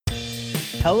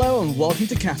Hello and welcome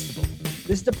to Castable.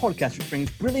 This is the podcast which brings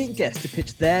brilliant guests to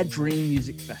pitch their dream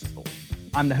music festival.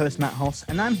 I'm the host Matt Hoss,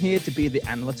 and I'm here to be the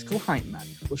analytical hype man,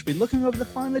 which will be looking over the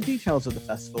finer details of the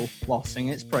festival while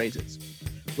singing its praises.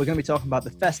 We're going to be talking about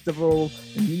the festival,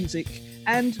 the music,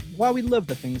 and why we love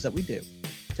the things that we do.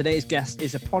 Today's guest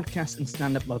is a podcast and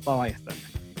stand-up leviathan.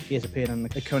 He has appeared on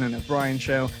the Conan O'Brien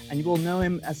Show, and you will know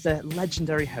him as the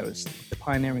legendary host of the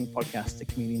pioneering podcast, the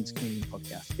Comedian's Comedian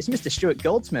Podcast. It's Mr. Stuart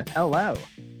Goldsmith. Hello.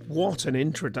 What an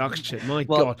introduction. My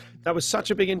God. That was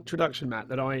such a big introduction, Matt,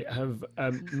 that I have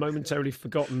momentarily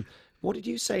forgotten. What did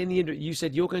you say in the intro? You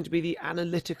said you're going to be the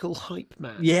analytical hype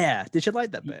man. Yeah. Did you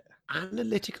like that bit?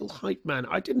 Analytical hype man.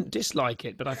 I didn't dislike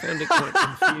it, but I found it quite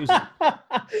confusing.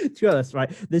 To be honest, right,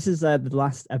 this is the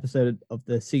last episode of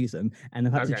the season, and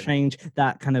I've had to change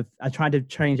that kind of. I tried to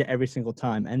change it every single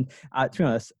time, and to be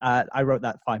honest, I wrote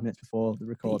that 5 minutes before the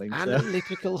recording. The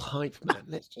analytical hype man.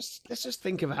 Let's just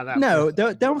think about that. No,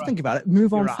 don't think about it.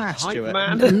 Move on fast, Stuart.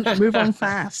 Move on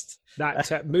fast.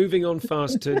 That moving on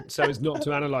fast so as not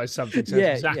to analyse something. So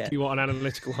exactly what an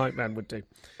analytical hype man would do.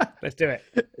 Let's do it.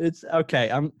 It's okay.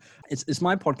 It's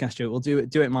my podcast, Stuart. We'll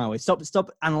do it my way.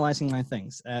 Stop analysing my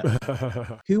things.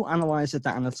 Who analyses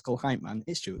that analytical hype man?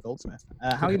 It's Stuart Goldsmith.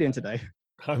 How are you doing today?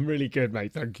 I'm really good,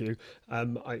 mate. Thank you.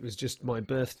 It was just my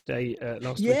birthday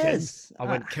last weekend. I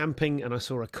went camping and I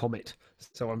saw a comet,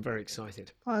 so I'm very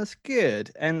excited. Oh, that's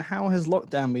good. And how has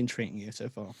lockdown been treating you so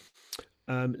far?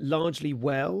 Largely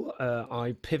well.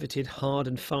 I pivoted hard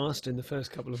and fast in the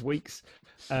first couple of weeks,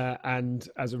 and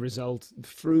as a result,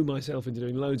 threw myself into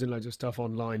doing loads and loads of stuff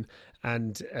online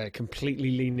and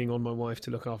completely leaning on my wife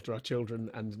to look after our children.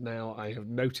 And now I have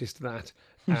noticed that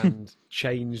and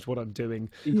changed what I'm doing.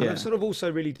 Yeah. And I've sort of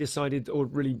also really decided, or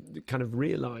really kind of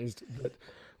realised, that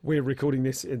we're recording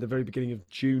this in the very beginning of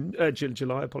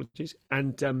July, apologies,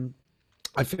 and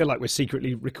I feel like we're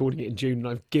secretly recording it in June, and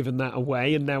I've given that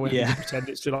away, and now we're having to pretend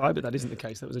it's July, but that isn't the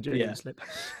case. That was a genuine slip.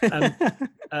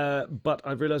 But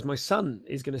I've realised my son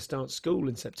is going to start school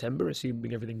in September,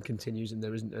 assuming everything continues and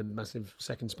there isn't a massive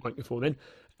second spike before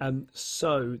then.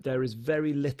 So there is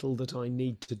very little that I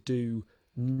need to do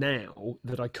now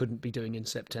that I couldn't be doing in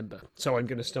September. So I'm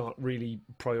going to start really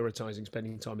prioritising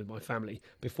spending time with my family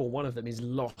before one of them is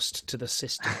lost to the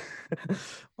system.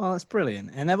 Well, that's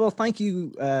brilliant. And well, thank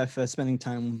you for spending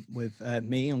time with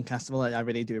me on Castable. I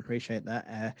really do appreciate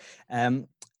that.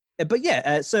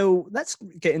 So let's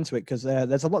get into it, because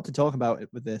there's a lot to talk about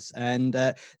with this. And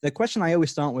the question I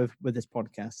always start with this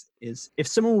podcast is, if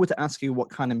someone were to ask you what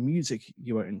kind of music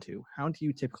you are into, how do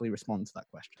you typically respond to that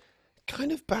question?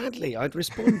 Kind of badly. I'd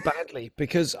respond badly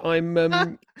because I'm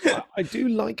I do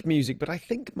like music, but I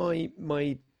think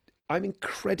I'm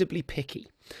incredibly picky.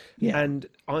 Yeah. And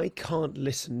I can't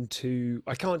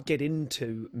get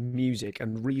into music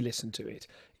and re-listen to it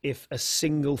if a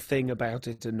single thing about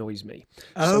it annoys me.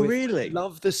 Oh, really? I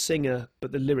love the singer,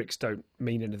 but the lyrics don't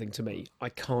mean anything to me, I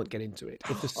can't get into it.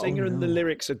 If the singer and the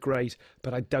lyrics are great,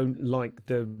 but I don't like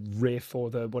the riff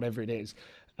or the whatever it is,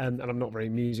 and I'm not very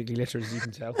musically literate, as you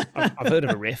can tell. I've heard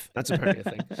of a riff. That's apparently a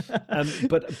thing.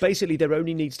 But basically, there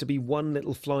only needs to be one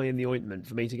little fly in the ointment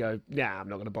for me to go, I'm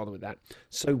not going to bother with that.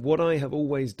 So what I have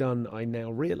always done, I now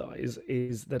realise,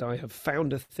 is that I have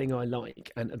found a thing I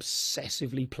like and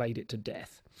obsessively played it to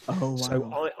death. Oh, wow.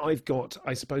 So I've got,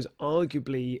 I suppose,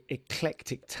 arguably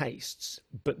eclectic tastes,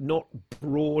 but not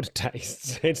broad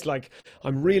tastes. It's like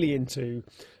I'm really into...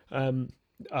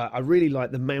 I really like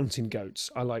the Mountain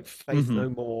Goats. I like Faith No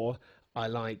More. I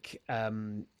like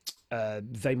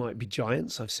They Might Be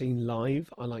Giants. I've seen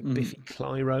live. I like Biffy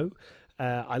Clyro.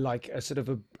 I like a sort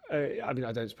of I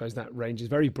don't suppose that range is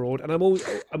very broad. And I'm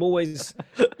always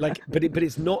like, but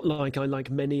it's not like I like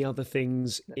many other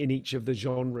things in each of the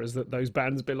genres that those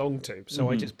bands belong to. So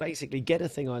I just basically get a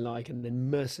thing I like and then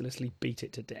mercilessly beat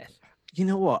it to death. You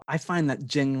know what? I find that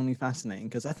genuinely fascinating,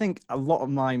 because I think a lot of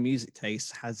my music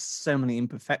taste has so many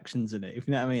imperfections in it. If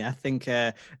you know what I mean? I think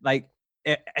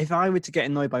if I were to get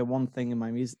annoyed by one thing in my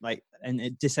music,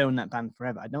 and disown that band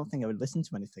forever, I don't think I would listen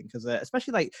to anything, because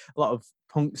especially like a lot of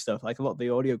punk stuff, like a lot of the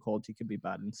audio quality could be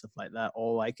bad and stuff like that,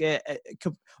 or like it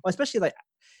could, or especially like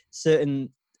certain.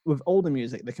 With older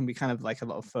music, there can be kind of like a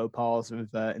lot of faux pas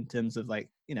with in terms of like,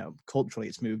 culturally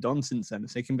it's moved on since then,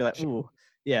 so it can be like, oh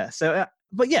yeah. So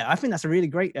but yeah, I think that's a really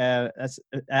great. I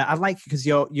like, because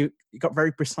you got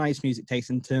very precise music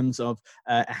taste in terms of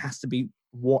it has to be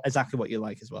exactly what you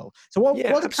like as well. So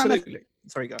Yeah, what kind of, absolutely.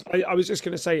 sorry, go on. I was just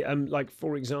going to say, like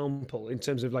for example, in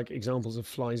terms of like examples of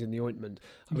flies in the ointment,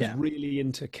 I was Yeah. really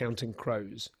into Counting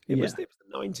Crows. Yeah. It was the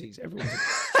 90s. Everyone was into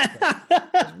Counting Crows.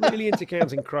 I was really into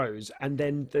Counting Crows, and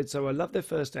then so I loved their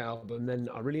first album. Then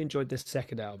I really enjoyed their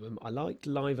second album. I liked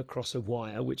Live Across a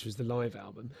Wire, which was the live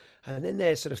album, and then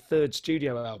their sort of third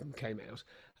studio album came out,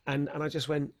 and I just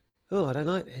went, oh, I don't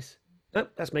like this. No,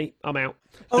 that's me. I'm out.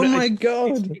 Oh And my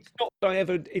God.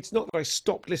 it's not that I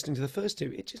stopped listening to the first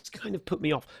two. It just kind of put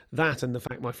me off that, and the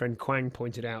fact my friend Quang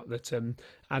pointed out that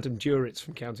Adam Duritz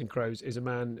from Counting Crows is a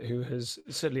man who has,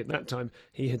 certainly at that time,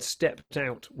 he had stepped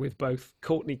out with both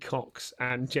Courtney Cox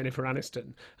and Jennifer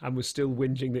Aniston, and was still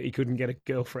whinging that he couldn't get a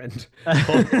girlfriend. Like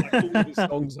all of his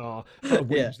songs are a Yeah.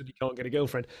 whinge that he can't get a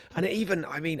girlfriend. And even,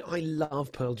 I mean, I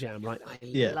love Pearl Jam, right? I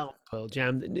Yeah. love Pearl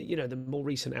Jam. You know, the more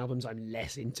recent albums I'm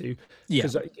less into Yeah.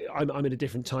 because I'm at a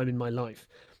different time in my life.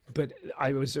 But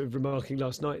I was remarking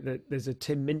last night that there's a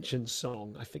Tim Minchin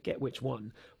song, I forget which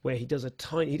one, where he does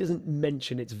he doesn't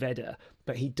mention it's Vedder,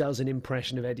 but he does an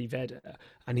impression of Eddie Vedder,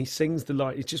 and he sings the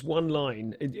line. It's just one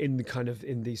line in the kind of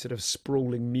in the sort of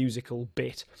sprawling musical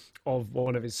bit of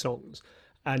one of his songs.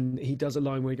 And he does a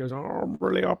line where he goes, "Oh, I'm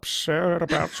really upset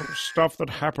about some stuff that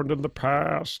happened in the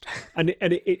past," and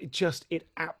it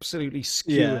absolutely Yeah.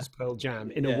 skewers Pearl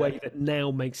Jam in a Yeah. way that now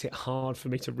makes it hard for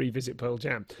me to revisit Pearl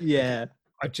Jam. Yeah.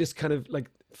 I just kind of like,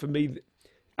 for me,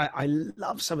 I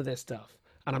love some of their stuff,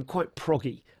 and I'm quite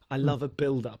proggy. I love a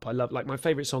build up. I love, like, my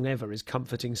favorite song ever is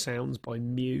Comforting Sounds by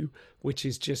Mew, which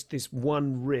is just this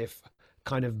one riff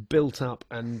kind of built up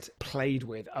and played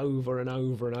with over and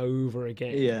over and over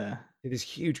again. Yeah. This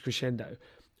huge crescendo.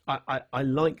 I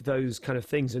like those kind of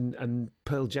things, and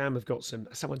Pearl Jam have got some.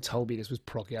 Someone told me this was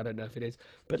proggy. I don't know if it is,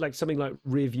 but like something like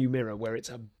Rearview Mirror, where it's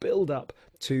a build up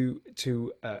to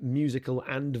musical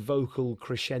and vocal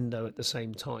crescendo at the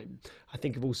same time. I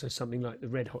think of also something like the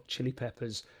Red Hot Chili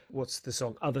Peppers. What's the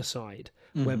song? Other Side,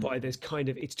 whereby there's kind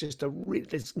of, it's just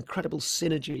there's incredible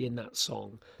synergy in that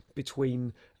song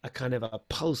between a kind of a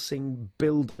pulsing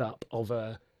build up of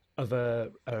a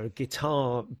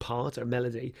guitar part or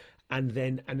melody, and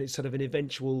it's sort of an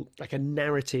eventual, like a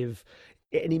narrative,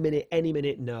 any minute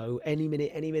no, any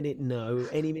minute no,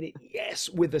 any minute yes,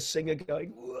 with the singer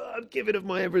going, I'm giving of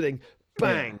my everything, Yeah.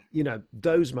 bang. You know,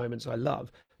 those moments I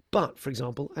love. But for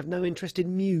example, I have no interest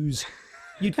in Muse.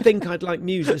 You'd think I'd like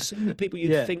Muse. There's so many people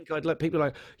you'd Yeah. think I'd like. People are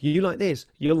like, you like this,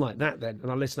 you'll like that then.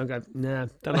 And I listen, I go, nah,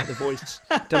 don't like the voice,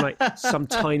 don't like some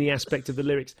tiny aspect of the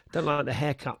lyrics, don't like the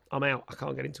haircut, I'm out, I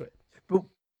can't get into it. But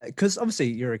because obviously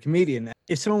you're a comedian,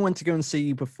 if someone went to go and see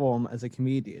you perform as a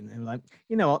comedian and like,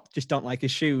 you know what, just don't like his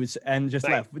shoes and just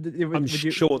Mate, left, I'm would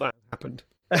you? sure that happened.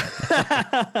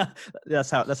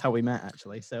 That's how we met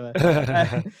actually. So,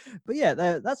 but yeah,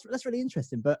 that's really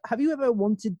interesting. But have you ever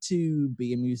wanted to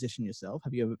be a musician yourself?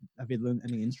 Have you learned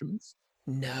any instruments?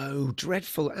 No,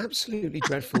 dreadful, absolutely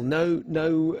dreadful.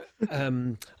 No.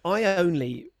 I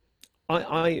only,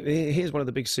 here's one of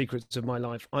the big secrets of my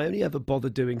life. I only ever bother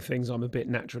doing things I'm a bit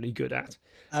naturally good at.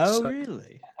 Oh, So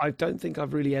really? I don't think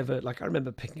I've really ever, like, I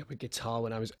remember picking up a guitar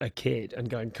when I was a kid and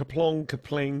going kaplong,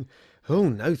 kapling, oh,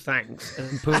 no thanks,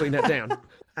 and putting that down.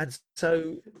 And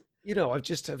so, you know,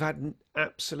 have had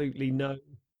absolutely no,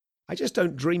 I just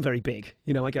don't dream very big.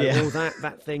 You know, I go, Yeah. oh,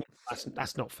 that thing,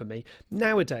 that's not for me.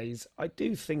 Nowadays, I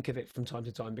do think of it from time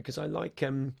to time because I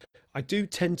do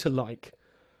tend to like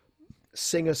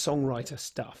singer-songwriter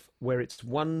stuff where it's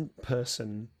one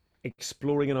person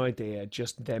exploring an idea,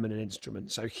 just them and an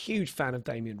instrument. So huge fan of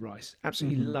Damien Rice.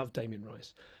 Absolutely Mhm. love Damien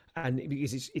Rice. And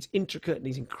because it's intricate and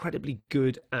he's incredibly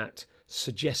good at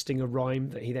suggesting a rhyme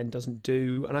that he then doesn't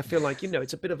do. And I feel like, you know,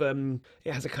 it's a bit of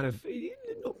it has a kind of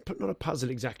not a puzzle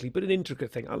exactly, but an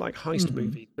intricate thing. I like heist Mhm.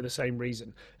 movies for the same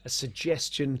reason. A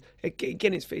suggestion.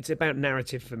 Again, it's about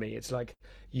narrative for me. It's like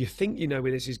you think you know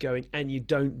where this is going and you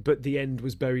don't, but the end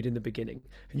was buried in the beginning.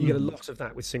 And you get a Mhm. lot of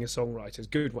that with singer-songwriters,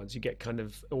 good ones. You get kind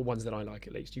of, or ones that I like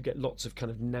at least, you get lots of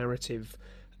kind of narrative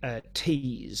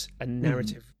tease and Mhm.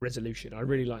 narrative resolution. I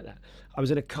really like that. I was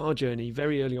in a car journey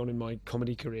very early on in my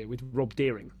comedy career with Rob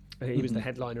Deering. He was the Mhm.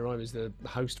 headliner, I was the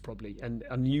host probably. And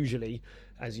unusually,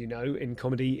 as you know, in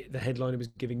comedy, the headliner was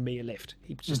giving me a lift.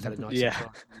 He just had a nicer Yeah.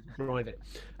 car, drive it.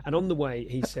 And on the way,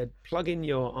 he said, plug in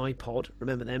your iPod,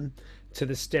 remember them, to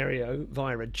the stereo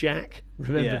via a jack,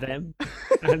 remember Yeah. them.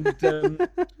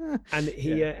 And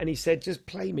Yeah. and he said, just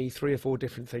play me three or four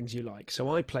different things you like. So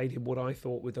I played him what I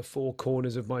thought were the four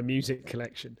corners of my music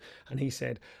collection. And he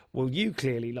said, well, you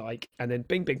clearly like, and then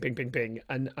bing, bing, bing, bing, bing.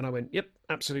 And I went, yep,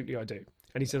 absolutely I do.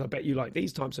 And he said, I bet you like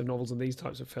these types of novels and these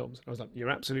types of films. And I was like, you're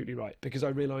absolutely right. Because I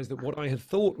realized that what I had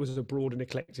thought was a broad and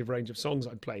eclectic range of songs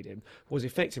I'd played him was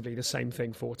effectively the same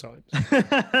thing 4 times.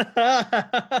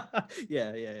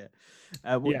 Yeah, yeah, yeah.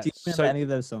 Yeah. Do you remember So, any of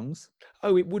those songs?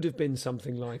 oh, it would have been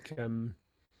something like,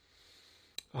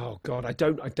 oh God, I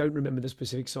don't remember the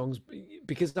specific songs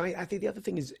because I think the other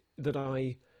thing is that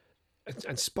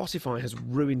and Spotify has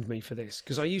ruined me for this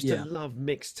because I used to Yeah. love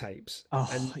mixtapes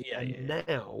Oh, yeah, yeah, yeah.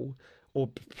 now, or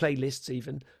playlists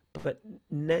even, but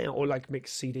now, or like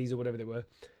mixed CDs or whatever they were,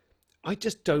 I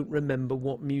just don't remember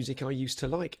what music I used to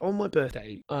like. On my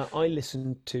birthday, I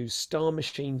listened to Star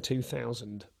Machine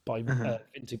 2000 by Uh-huh.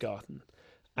 Wintergarten,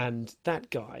 and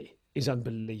that guy is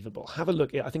unbelievable. Have a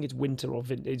look. I think it's Winter or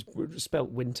it's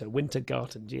spelt Winter,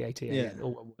 Wintergarten, Yeah. Gatan,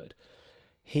 all one word.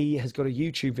 He has got a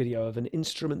YouTube video of an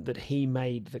instrument that he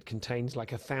made that contains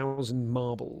like 1,000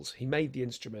 marbles. He made the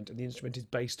instrument, and the instrument is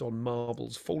based on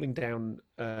marbles falling down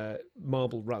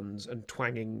marble runs and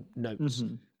twanging notes.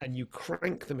 Hmm. And you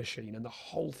crank the machine, and the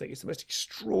whole thing is the most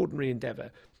extraordinary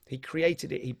endeavor. He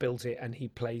created it, he built it, and he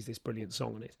plays this brilliant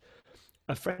song on it.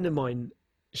 A friend of mine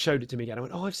showed it to me again. I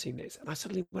went, "Oh, I've seen this," and I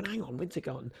suddenly went, "Hang on,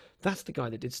 Wintergarten, that's the guy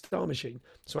that did Star Machine."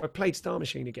 So I played Star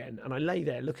Machine again, and I lay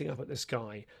there looking up at the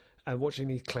sky and watching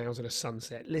these clouds and a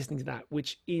sunset, listening to that,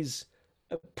 which is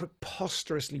a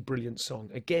preposterously brilliant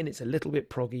song. Again, it's a little bit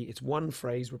proggy. It's one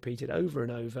phrase repeated over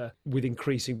and over with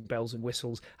increasing bells and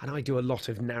whistles. And I do a lot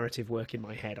of narrative work in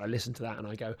my head. I listen to that and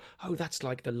I go, "Oh, that's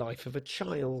like the life of a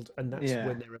child. And that's Yeah.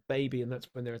 when they're a baby. And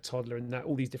that's when they're a toddler. And that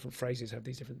all these different phrases have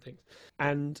these different things."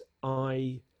 And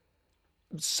I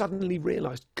suddenly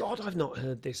realized, God, I've not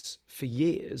heard this for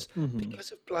years Hmm.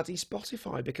 because of bloody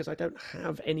Spotify, because I don't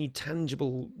have any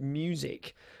tangible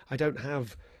music. I don't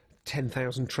have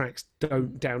 10,000 tracks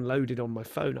don't downloaded on my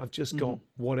phone. I've just got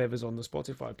Hmm. whatever's on the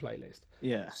Spotify playlist.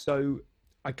 Yeah. So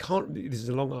I can't, this is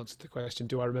a long answer to the question,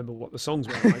 do I remember what the songs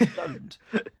were? I don't,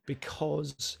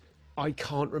 because I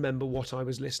can't remember what I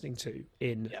was listening to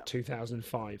in Yeah.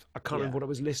 2005. I can't Yeah. remember what I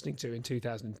was listening to in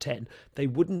 2010. They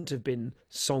wouldn't have been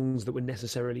songs that were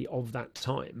necessarily of that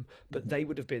time, but Mhm. they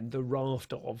would have been the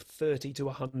raft of 30 to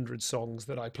 100 songs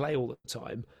that I play all the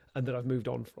time and that I've moved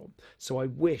on from. So I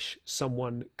wish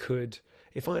someone could,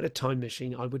 if I had a time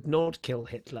machine, I would not kill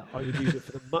Hitler. I would use it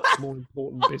for the much more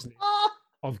important business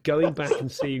of going back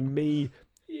and seeing me,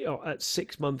 at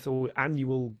 6 month or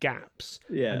annual gaps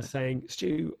and Yeah. saying,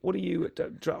 "Stu, what are you?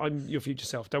 I'm your future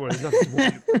self. Don't worry, there's nothing to worry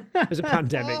about. There's a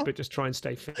pandemic, but just try and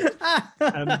stay fit.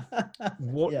 Um,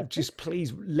 Yeah. Just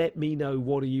please let me know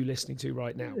what are you listening to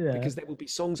right now, Yeah. because there will be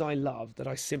songs I love that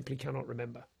I simply cannot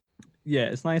remember."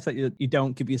 Yeah, it's nice that you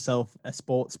don't give yourself a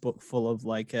sports book full of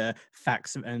like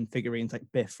facts and figurines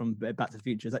like Biff from Back to the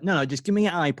Future. It's like, no, just give me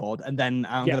an iPod and then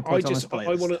I'm Yeah, gonna put it on this I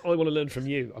playlist. want to learn from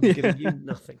you. I'm giving you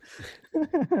nothing.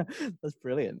 That's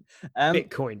brilliant.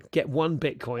 Bitcoin, get 1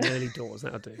 Bitcoin early doors.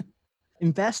 That'll do.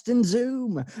 Invest in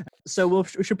Zoom. So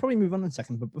we should probably move on in a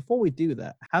second. But before we do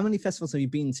that, how many festivals have you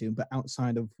been to, but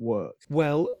outside of work?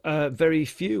 Well, very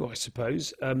few, I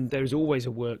suppose. There is always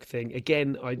a work thing.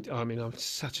 Again, I mean, I'm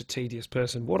such a tedious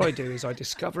person. What I do is I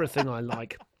discover a thing I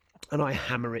like and I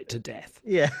hammer it to death.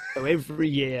 Yeah. So every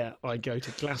year I go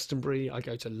to Glastonbury, I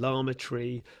go to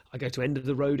Llama-Tree, I go to End of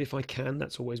the Road if I can,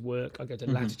 that's always work. I go to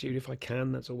Hmm. Latitude if I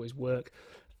can, that's always work.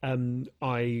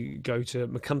 I go to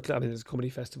Machynlleth, I mean, there's a comedy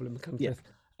festival in Yeah.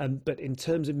 Machynlleth. But in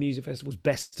terms of music festivals,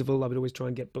 Bestival, I would always try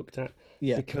and get booked at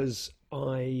Yeah. because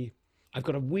I've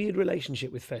got a weird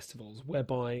relationship with festivals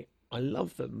whereby I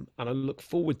love them and I look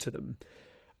forward to them.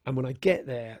 And when I get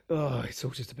there, oh, it's all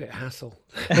just a bit of hassle.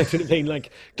 Do you know what I mean?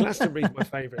 Like Glastonbury's my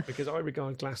favourite because I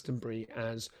regard Glastonbury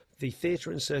as the theatre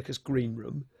and circus green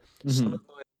room. Some of Hmm.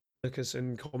 my circus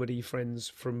and comedy friends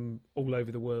from all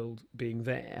over the world being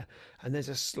there, and there's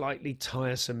a slightly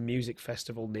tiresome music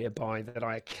festival nearby that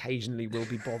I occasionally will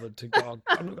be bothered to go.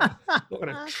 I'm not going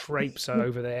to traipse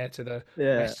over there to the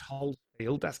Yeah. West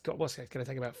Field. That's got what's going to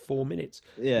take about 4 minutes,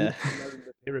 Yeah. let alone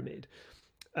the pyramid.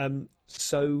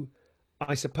 So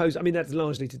I suppose, I mean, that's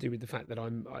largely to do with the fact that I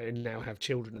now have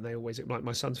children, and they always, like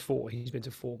my son's 4. He's been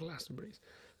to 4 Glastonburys,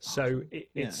 so Awesome.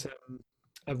 Yeah. it's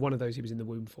one of those he was in the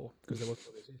womb for because there was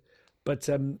one of those. But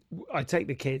I take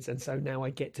the kids, and so now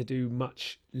I get to do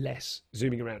much less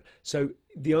zooming around. So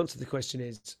the answer to the question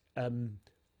is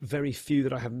very few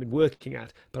that I haven't been working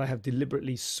at, but I have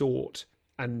deliberately sought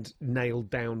and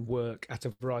nailed down work at a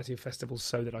variety of festivals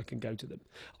so that I can go to them.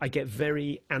 I get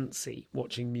very antsy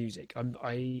watching music.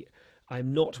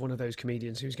 I'm not one of those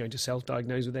comedians who's going to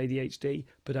self-diagnose with ADHD,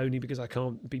 but only because I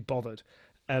can't be bothered.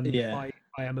 Yeah.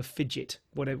 I am a fidget,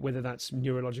 whether that's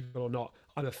neurological or not.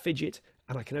 I'm a fidget,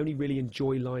 and I can only really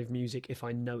enjoy live music if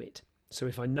I know it. So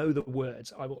if I know the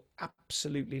words, I will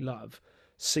absolutely love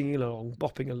singing along,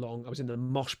 bopping along. I was in the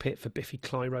mosh pit for Biffy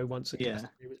Clyro once at Yeah.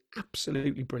 Glastonbury. It was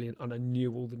absolutely brilliant, and I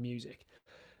knew all the music.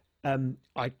 I'm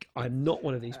not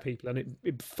one of these people, and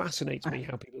it fascinates me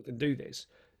how people can do this.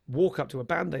 Walk up to a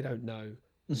band they don't know,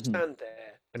 stand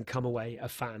there, and come away a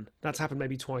fan. That's happened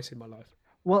maybe twice in my life.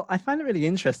 Well, I find it really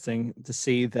interesting to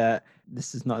see that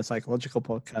this is not a psychological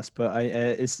podcast, but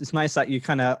it's nice that you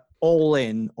kind of all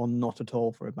in or not at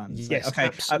all for a band. It's Yes, like, okay,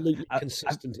 absolutely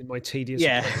consistent in my tedious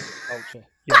yeah. culture.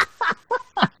 Yeah.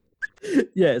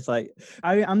 Yeah, it's like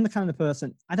I'm the kind of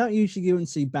person, I don't usually go and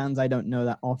see bands I don't know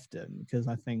that often because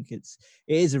I think it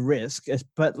is a risk,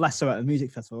 but less so at a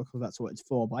music festival because that's what it's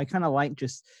for. But I kind of like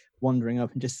just wandering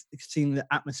up and just seeing the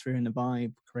atmosphere and the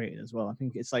vibe created as well. I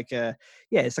think it's like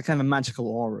it's a kind of a magical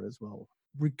aura as well.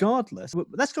 Regardless,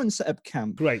 let's go and set up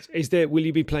camp. Great. Will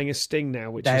you be playing a Sting now,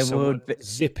 which There is someone would be-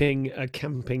 zipping a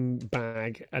camping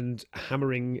bag and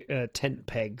hammering tent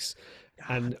pegs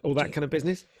and all that kind of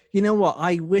business? You know what?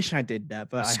 I wish I did that,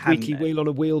 but I Squeaky haven't. wheel on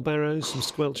a wheelbarrow, some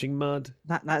squelching mud.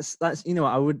 That's you know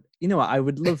what I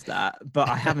would love that, but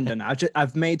I haven't done it.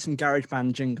 I've made some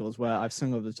GarageBand jingles where I've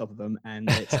sung over the top of them, and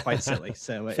it's quite silly.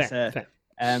 So it's Fair.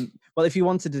 well, if you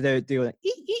wanted to do it,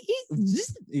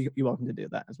 you're welcome to do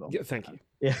that as well. Yeah, thank you.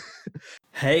 Yeah.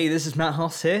 Hey, this is Matt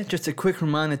Hoss here. Just a quick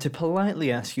reminder to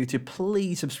politely ask you to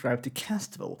please subscribe to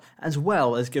Castival, as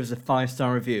well as give us a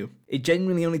 5-star review. It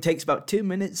genuinely only takes about 2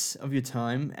 minutes of your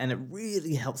time, and it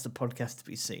really helps the podcast to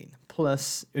be seen.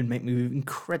 Plus, it would make me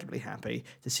incredibly happy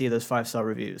to see those 5-star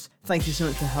reviews. Thank you so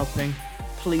much for helping.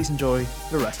 Please enjoy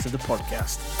the rest of the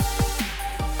podcast.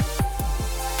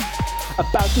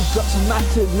 About to drop some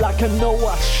acid like I know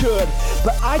I should,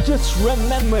 but I just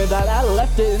remember that I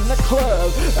left it in the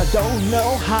club. I don't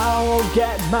know how I'll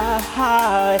get my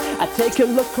high. I take a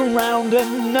look around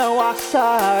and know I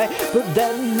sigh, but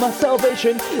then my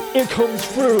salvation, it comes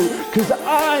through, cause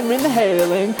I'm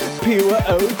inhaling pure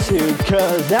O2,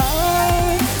 cause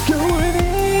I'm going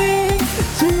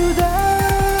into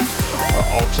the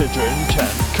oxygen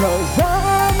tent, cause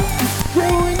I'm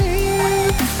going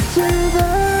into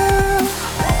the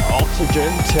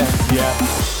oxygen tent, yeah.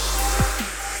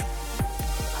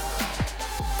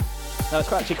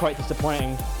 That's actually quite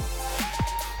disappointing.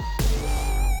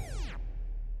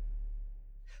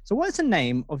 So, what is the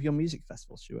name of your music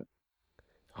festival, Stuart?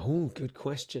 Oh, good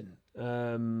question.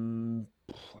 I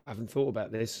haven't thought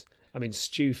about this. I mean,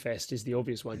 Stewfest is the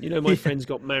obvious one. You know, my friends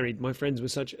got married. My friends were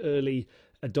such early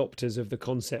adopters of the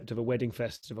concept of a wedding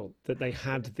festival that they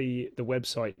had the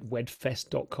website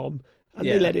wedfest.com and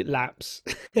they let it lapse.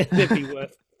 They'd be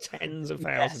worth tens of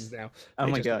thousands now. Oh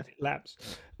They my just God. let it lapse.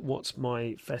 What's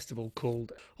my festival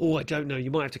called? Oh, I don't know. You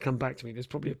might have to come back to me. There's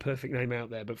probably a perfect name out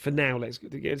there. But for now, let's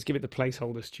give it the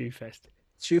placeholder Stewfest.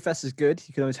 Stewfest is good.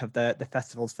 You can always have the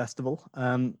festival's festival,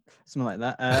 something like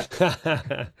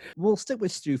that. We'll stick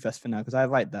with Stewfest for now because I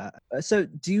like that. So,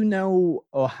 do you know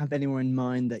or have anyone in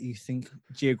mind that you think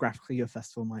geographically your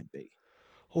festival might be?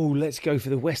 Oh, let's go for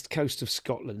the west coast of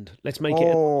Scotland. Let's make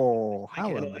it How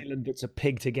an lovely. island that's a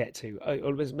pig to get to.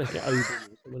 Or let's make it oval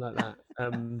or something like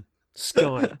that.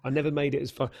 Skye. I never made it as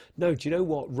far. No, do you know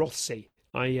what? Rothsay.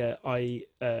 I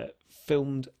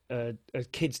filmed a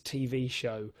kids' TV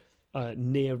show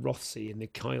near Rothsay in the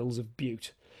Kyles of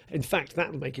Bute. In fact,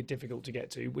 that'll make it difficult to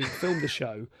get to. We filmed the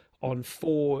show on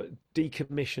 4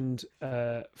 decommissioned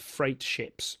freight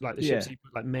ships, like the ships you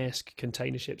put like Maersk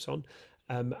container ships on.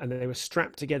 And they were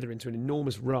strapped together into an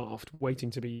enormous raft waiting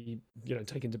to be,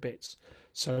 taken to bits.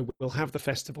 So we'll have the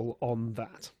festival on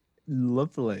that.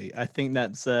 Lovely. I think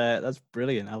that's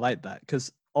brilliant. I like that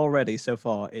because already so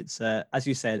far it's as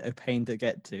you said, a pain to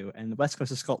get to, and the west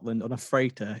coast of Scotland on a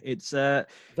freighter. It's that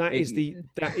is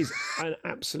an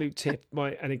absolute tip.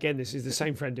 And again, this is the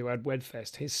same friend who had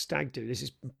Wedfest. His stag do. This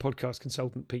is podcast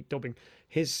consultant Pete Dobbing.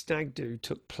 His stag do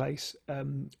took place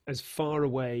as far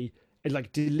away,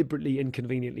 like deliberately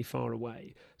inconveniently far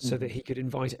away, so that he could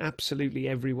invite absolutely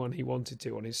everyone he wanted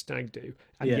to on his stag do,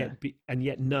 and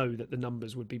yet know that the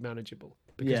numbers would be manageable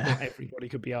because not everybody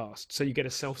could be asked. So you get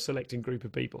a self-selecting group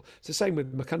of people. It's the same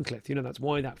with McCuncliffe. That's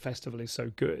why that festival is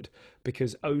so good,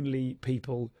 because only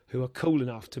people who are cool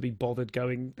enough to be bothered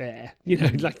going there,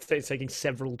 like they're taking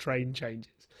several train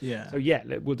changes. Yeah. So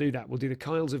we'll do that. We'll do the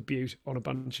Kyles of Bute on a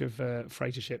bunch of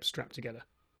freighter ships strapped together.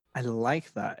 I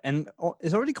like that, and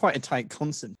it's already quite a tight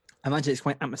constant. I imagine it's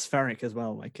quite atmospheric as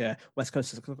well, like west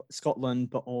coast of Scotland,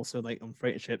 but also like on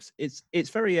freighter ships. It's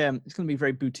very it's going to be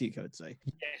very boutique, I would say.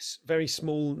 Yes, very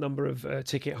small number of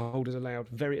ticket holders allowed.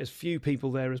 As few people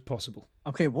there as possible.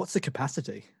 Okay, what's the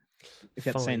capacity? If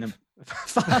you have to say them.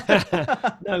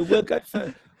 No, we'll go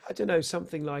for, I don't know,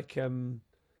 something like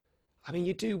I mean,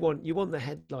 you want the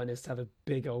headliners to have a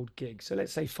big old gig. So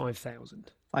let's say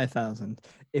 5,000. 5,000.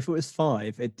 If it was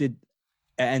 5, it did.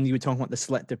 And you were talking about the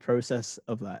selective process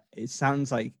of that. It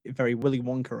sounds like very Willy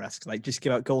Wonka-esque. Like, just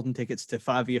give out golden tickets to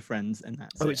 5 of your friends, and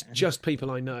that's Oh, it. it's just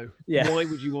people I know. Yeah. Why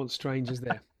would you want strangers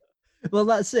there? Well,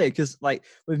 that's it. Because like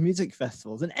with music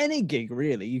festivals and any gig,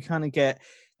 really, you kind of get.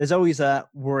 There's always that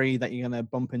worry that you're gonna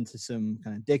bump into some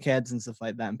kind of dickheads and stuff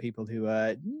like that, and people who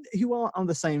are on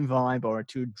the same vibe or are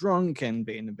too drunk and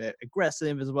being a bit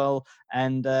aggressive as well.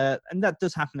 And that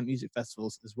does happen at music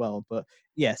festivals as well. But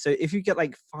yeah, so if you get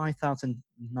like 5,000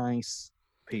 nice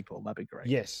people, that'd be great.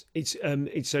 Yes, it's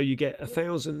so you get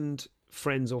 1,000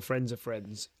 friends or friends of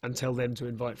friends and tell them to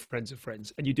invite friends of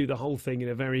friends, and you do the whole thing in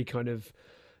a very kind of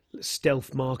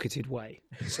stealth marketed way.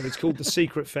 So it's called the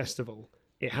Secret Festival.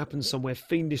 It happens somewhere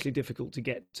fiendishly difficult to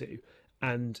get to,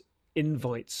 and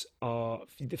invites are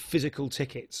the physical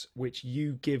tickets which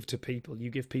you give to people.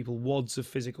 You give people wads of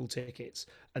physical tickets,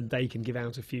 and they can give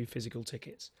out a few physical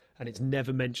tickets, and it's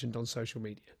never mentioned on social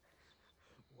media.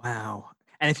 Wow.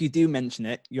 And if you do mention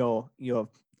it, your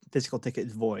physical ticket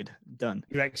is void. Done.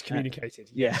 You're excommunicated.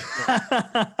 Yeah.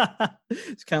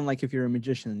 It's kind of like if you're a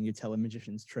magician and you tell a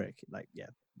magician's trick. Like, yeah,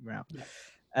 you're out.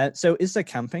 Yeah. So is there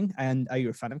camping? And are you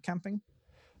a fan of camping?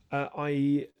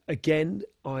 I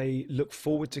look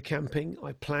forward to camping.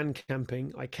 I plan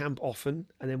camping. I camp often,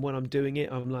 and then when I'm doing it,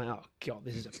 I'm like, oh god,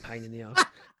 this is a pain in the ass.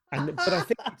 But I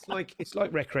think it's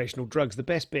like recreational drugs. The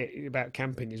best bit about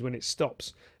camping is when it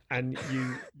stops and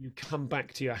you come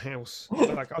back to your house.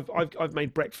 So like I've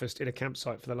made breakfast in a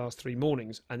campsite for the last 3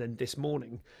 mornings, and then this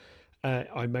morning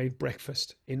I made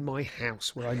breakfast in my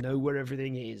house where I know where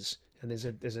everything is, and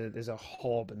there's a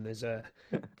hob and there's a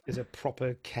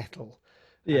proper kettle.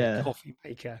 Yeah, Coffee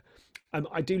maker.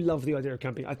 I do love the idea of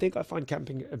camping. I think I find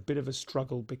camping a bit of a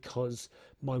struggle because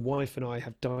my wife and I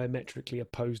have diametrically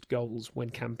opposed goals when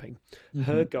camping.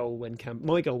 Her goal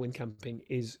my goal when camping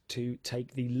is to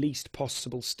take the least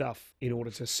possible stuff in order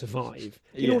to survive,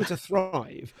 in order to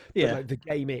thrive. But like, the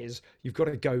game is you've got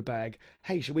a go bag.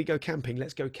 Hey, shall we go camping?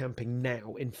 Let's go camping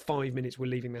now. In 5 minutes, we're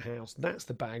leaving the house. That's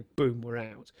the bag. Boom, we're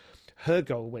out. Her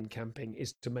goal when camping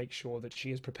is to make sure that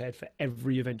she is prepared for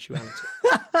every eventuality.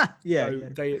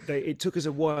 It took us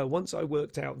a while. Once I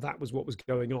worked out that was what was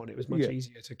going on, it was much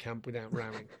easier to camp without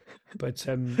rowing. But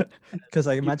because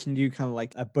I imagine you kind of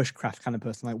like a bushcraft kind of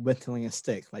person, like whittling a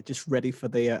stick, like just ready for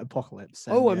the apocalypse.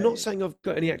 And, I'm not saying I've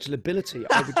got any actual ability.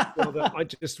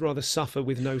 I'd just rather suffer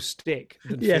with no stick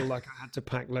than feel like I had to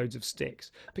pack loads of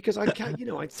sticks, because I can't.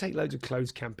 I take loads of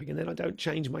clothes camping and then I don't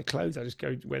change my clothes. I just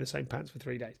go wear the same pants for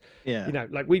 3 days. Yeah.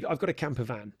 Like I've got a camper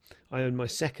van. I own my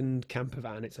second camper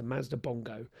van. It's a Mazda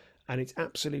Bongo, and it's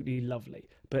absolutely lovely.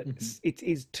 But it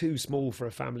is too small for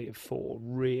a family of 4,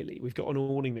 really. We've got an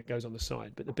awning that goes on the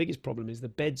side, but the biggest problem is the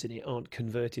beds in it aren't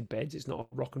converted beds. It's not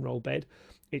a rock and roll bed.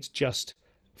 It's just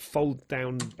fold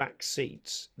down back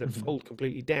seats that fold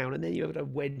completely down, and then you have to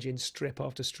wedge in strip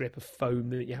after strip of foam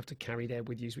that you have to carry there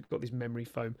with you. So we've got this memory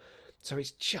foam. So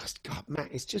it's just, God, Matt,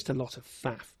 it's just a lot of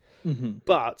faff.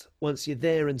 But once you're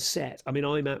there and set, I mean,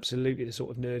 I'm absolutely the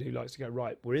sort of nerd who likes to go,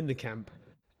 right, we're in the camp,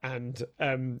 and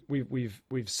we've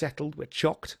settled, we're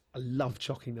chocked. I love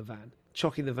chocking the van.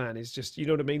 Chocking the van is just, you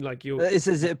know what I mean? Like is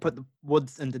it put the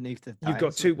woods underneath the tires?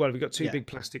 We've got two big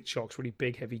plastic chocks, really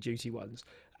big, heavy duty ones,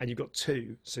 and you've got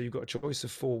 2. So you've got a choice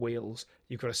of 4 wheels.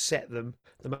 You've got to set them.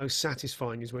 The most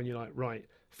satisfying is when you're like, right,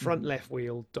 front left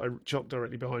wheel, chock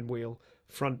directly behind wheel,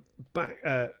 back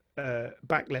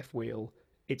left wheel.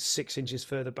 It's 6 inches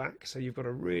further back, so you've got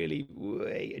to really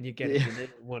wait, and you get it in the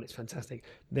middle one. It's fantastic.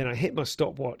 Then I hit my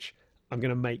stopwatch. I'm going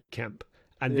to make camp.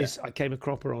 And this, I came a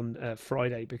cropper on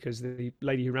Friday because the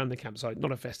lady who ran the campsite,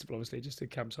 not a festival, obviously, just a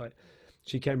campsite,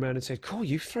 she came around and said, "Cool,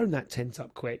 you've thrown that tent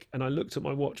up quick." And I looked at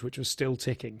my watch, which was still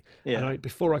ticking. Yeah. And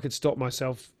before I could stop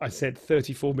myself, I said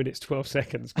 34 minutes, 12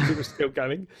 seconds, because it was still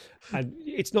going. And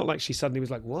it's not like she suddenly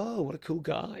was like, "Whoa, what a cool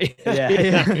guy."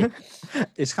 Yeah.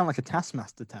 It's kind of like a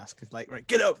taskmaster task. It's like, right,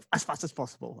 get up as fast as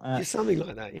possible. It's something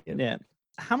like that. Yeah.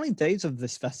 How many days of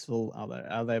this festival are there?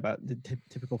 Are they about the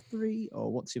typical 3,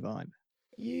 or what's your vibe?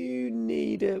 You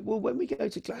need when we go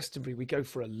to Glastonbury, we go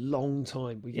for a long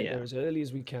time. We get there as early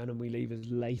as we can and we leave as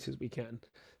late as we can.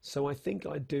 So I think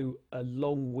I do a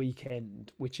long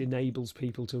weekend, which enables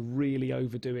people to really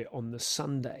overdo it on the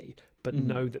Sunday, but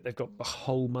know that they've got the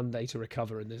whole Monday to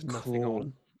recover and there's nothing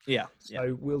on. Yeah.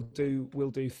 So we'll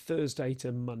do Thursday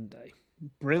to Monday.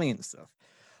 Brilliant stuff.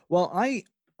 Well, I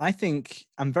think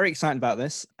I'm very excited about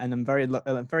this, and I'm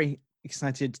very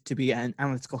excited to be an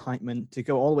analytical hype man to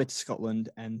go all the way to Scotland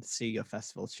and see your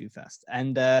festival, Shoefest.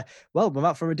 And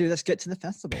without further ado, let's get to the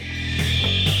festival.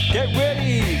 Get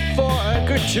ready for a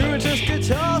gratuitous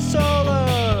guitar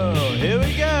solo. Here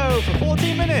we go for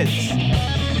 14 minutes.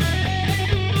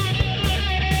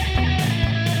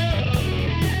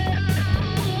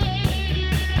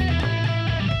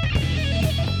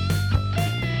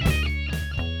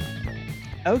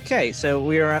 Okay, so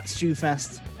we are at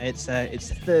Stewfest.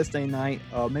 It's Thursday night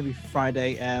or maybe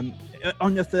Friday.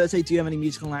 On your Thursday, do you have any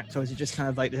musical acts, or is it just kind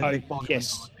of like the big bog?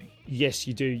 Yes,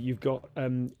 you do. You've got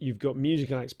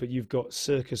musical acts, but you've got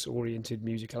circus-oriented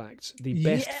musical acts. The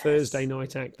best Yes! Thursday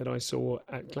night act that I saw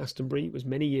at Glastonbury was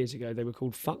many years ago. They were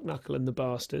called Fuck Knuckle and the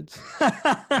Bastards,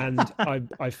 and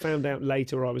I found out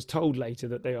later, or I was told later,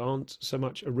 that they aren't so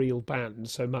much a real band,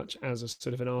 so much as a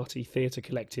sort of an arty theatre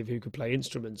collective who could play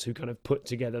instruments, who kind of put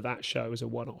together that show as a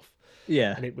one-off.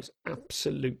 Yeah, And it was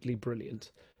absolutely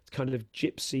brilliant. It's kind of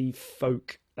gypsy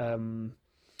folk.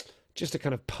 Just a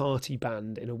kind of party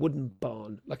band in a wooden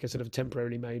barn, like a sort of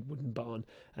temporarily made wooden barn.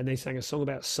 And they sang a song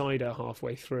about cider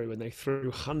halfway through, and they threw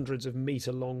hundreds of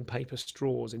metre-long paper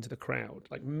straws into the crowd,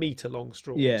 like metre-long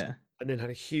straws. yeah. And then had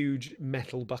a huge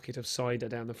metal bucket of cider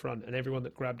down the front, and everyone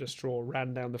that grabbed a straw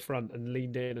ran down the front and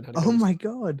leaned in and had a Oh my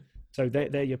god! So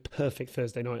they're your perfect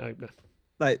Thursday night opener.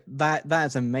 Like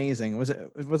that's amazing. Was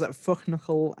it Fuck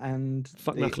Knuckle and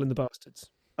Fuck Knuckle and the Bastards.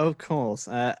 Of course.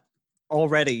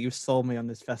 Already you've sold me on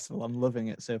this festival. I'm loving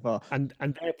it so far. And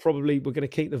we're going to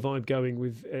keep the vibe going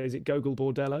with is it Gogol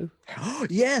Bordello?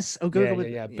 Yes. Oh, Google.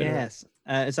 Yeah. Yes.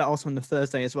 Is that also on the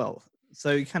Thursday as well?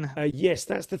 So you kind of. Yes,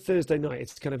 that's the Thursday night.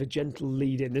 It's kind of a gentle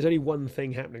lead in. There's only one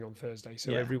thing happening on Thursday,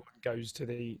 so everyone goes to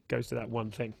that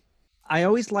one thing. I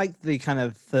always like the kind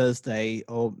of Thursday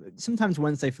or sometimes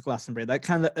Wednesday for Glastonbury. That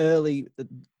kind of early,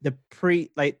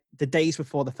 the days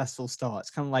before the festival starts.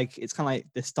 It's kind of like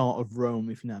the start of Rome,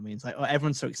 if you know what I mean. It's like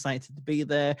everyone's so excited to be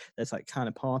there. There's like kind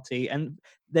of party, and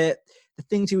the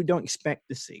things you don't expect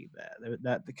to see there.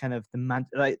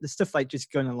 The stuff like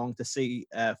just going along to see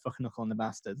Fuck Knuckle and the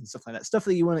Bastards and stuff like that. Stuff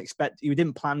that you wouldn't expect, you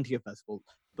didn't plan to your festival,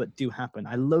 but do happen.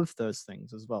 I love those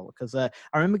things as well, because I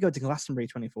remember going to Glastonbury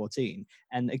 2014,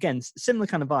 and again, similar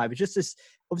kind of vibe. It's just this,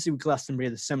 obviously with Glastonbury,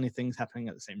 there's so many things happening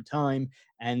at the same time,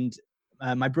 and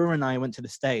my brother and I went to the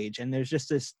stage, and there's just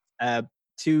this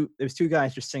two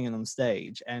guys just singing on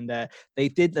stage, and they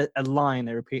did a line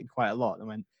they repeated quite a lot. They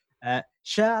went,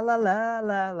 sha la la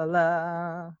la la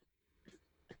la,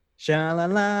 sha la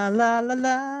la la la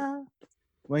la,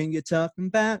 when you're talking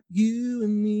about you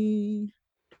and me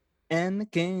and the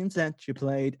games that you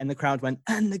played. And the crowd went,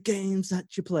 and the games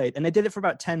that you played. And they did it for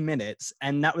about 10 minutes.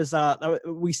 And that was,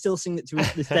 we still sing it to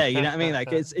this day. You know what I mean?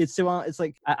 Like it's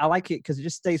like, I like it because it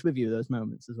just stays with you, those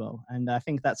moments as well. And I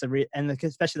think that's and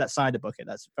especially that cider bucket,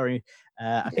 that's very,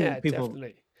 I think people.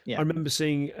 Definitely. Yeah. I remember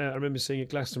seeing at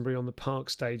Glastonbury on the park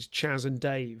stage, Chaz and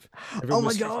Dave. Oh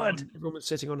my God. Everyone was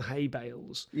sitting on hay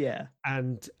bales. Yeah.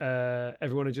 And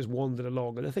everyone had just wandered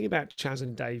along. And the thing about Chaz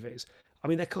and Dave is, I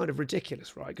mean, they're kind of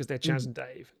ridiculous, right? Because they're Chaz and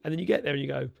Dave. And then you get there and you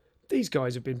go, these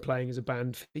guys have been playing as a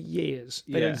band for years.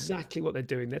 They know exactly what they're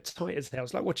doing. They're tight as hell.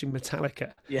 It's like watching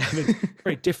Metallica. Yeah. I mean,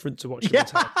 very different to watching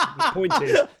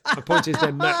Metallica. The point is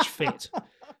they're match fit.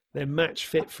 They're match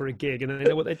fit for a gig, and they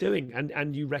know what they're doing.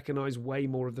 And you recognise way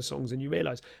more of the songs than you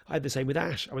realise. I had the same with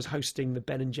Ash. I was hosting the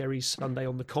Ben and Jerry's Sunday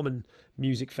on the Common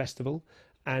Music Festival,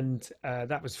 and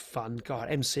that was fun. God,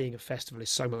 emceeing a festival is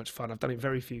so much fun. I've done it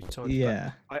very few times.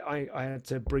 Yeah. I had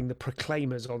to bring the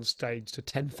Proclaimers on stage to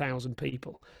 10,000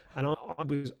 people, and I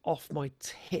was off my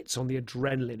tits on the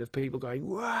adrenaline of people going,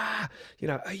 "Wah!" You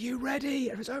know, are you ready?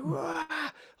 And it was like, "Wah!"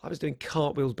 I was doing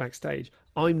cartwheels backstage.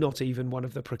 I'm not even one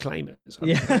of the Proclaimers. I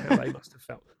don't know how they must have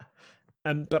felt.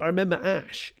 But I remember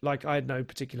Ash, like I had no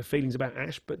particular feelings about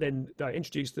Ash, but then I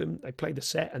introduced them, they played the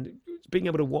set, and being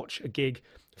able to watch a gig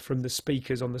from the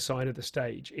speakers on the side of the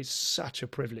stage is such a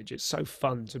privilege. It's so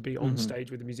fun to be on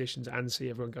stage with the musicians and see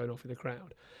everyone going off in the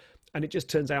crowd. And it just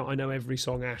turns out I know every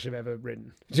song Ash have ever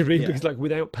written. Do you know what I mean? Because like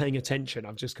without paying attention,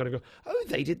 I've just got to go, oh,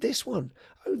 they did this one.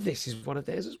 Oh, this is one of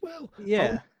theirs as well.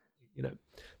 Yeah. Oh, you know,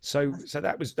 so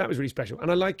that was really special.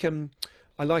 And I like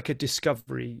a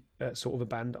discovery sort of a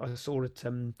band. I saw it. I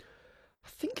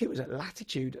think it was at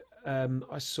Latitude.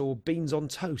 I saw Beans on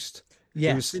Toast.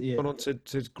 Yes, he was gone on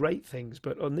to great things,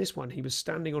 but on this one he was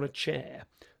standing on a chair.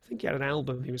 I think he had an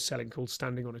album he was selling called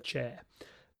 "Standing on a Chair,"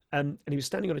 and he was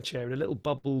standing on a chair in a little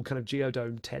bubble kind of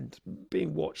geodome tent,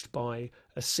 being watched by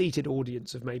a seated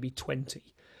audience of maybe 20.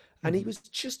 And he was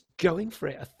just going for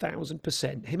it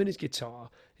 1,000%. Him and his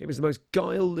guitar. It was the most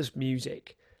guileless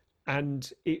music.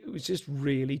 And it was just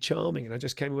really charming. And I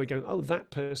just came away going, oh,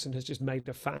 that person has just made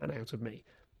a fan out of me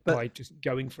by just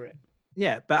going for it.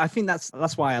 Yeah, but I think that's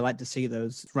why I like to see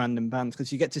those random bands,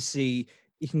 because you get to see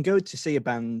you can go to see a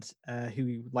band who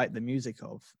you like the music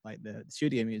of, like the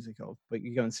studio music of, but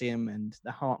you go and see them and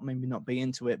their heart maybe not be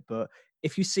into it. But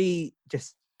if you see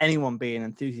just anyone being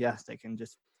enthusiastic and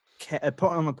just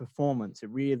put on a performance, it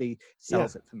really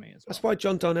sells it for me as well. That's why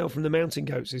John Darnell from the Mountain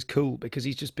Goats is cool, because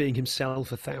he's just being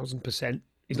himself 1,000%.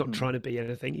 He's not trying to be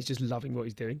anything. He's just loving what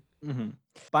he's doing.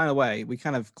 By the way, we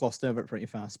kind of glossed over it pretty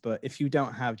fast, but if you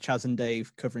don't have Chaz and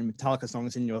Dave covering Metallica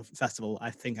songs in your festival,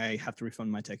 I think I have to refund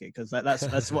my ticket, because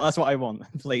that's what I want,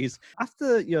 please.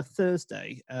 After your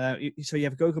Thursday, so you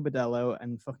have Gogo Bordello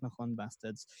and Fuck Knuckle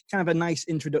Bastards, kind of a nice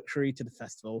introductory to the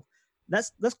festival.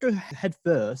 Let's go head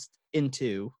first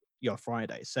into your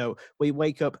Friday. So we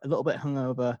wake up a little bit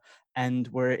hungover, and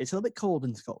it's a little bit cold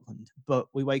in Scotland, but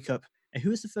we wake up. And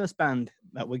who's the first band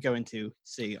that we're going to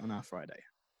see on our Friday?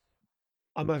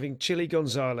 I'm having Chili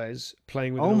Gonzalez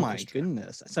playing with. Oh my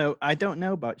goodness! So I don't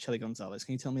know about Chili Gonzalez.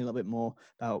 Can you tell me a little bit more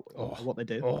about what they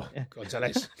do?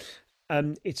 Gonzalez.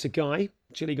 It's a guy,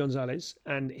 Chili Gonzalez,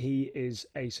 and he is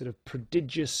a sort of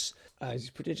prodigious. Is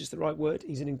prodigious the right word?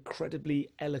 He's an incredibly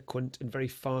eloquent and very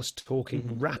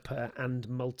fast-talking rapper and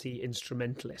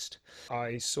multi-instrumentalist.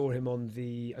 I saw him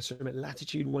at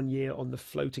Latitude one year on the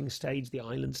floating stage, the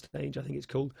island stage, I think it's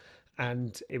called,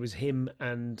 and it was him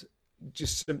and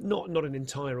just not an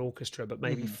entire orchestra, but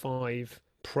maybe 5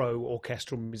 pro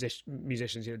orchestral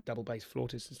musicians, double bass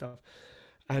flautists and stuff,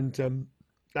 and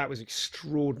that was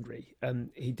extraordinary.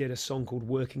 He did a song called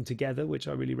 "Working Together," which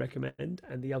I really recommend,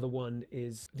 and the other one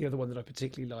that I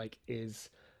particularly like is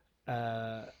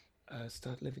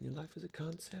 "Start Living Your Life as a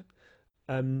Concept."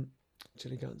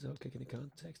 Chili Gonzalez, Kicking the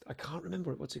Context. I can't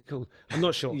remember it. What's it called? I'm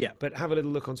not sure. But have a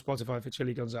little look on Spotify for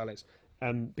Chili Gonzalez,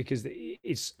 because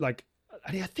it's like,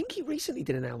 I think he recently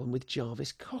did an album with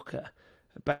Jarvis Cocker,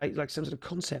 about like some sort of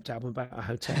concept album about a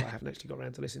hotel. I haven't actually got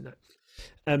around to listening to that.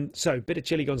 So a bit of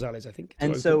Chili Gonzalez, I think.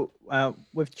 And so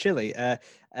with Chili, I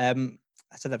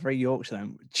said that very Yorkshire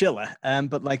then, Chiller,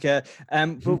 but like,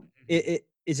 but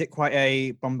is it quite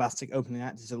a bombastic opening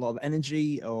act? Is it a lot of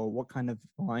energy, or what kind of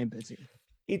vibe is it?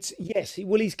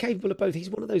 He's capable of both. He's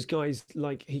one of those guys,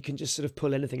 like, he can just sort of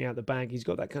pull anything out of the bag. He's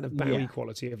got that kind of Bowie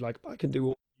quality of like, I can do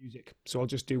all music, so I'll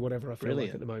just do whatever I feel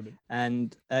like at the moment.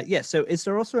 And so is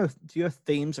there also do you have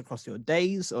themes across your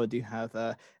days, or do you have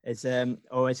or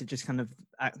is it just kind of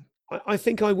I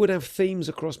think I would have themes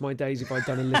across my days if I'd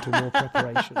done a little more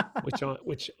preparation,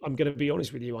 which I'm going to be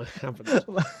honest with you, I haven't.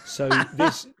 So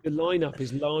the lineup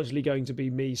is largely going to be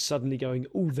me suddenly going,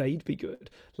 oh, they'd be good.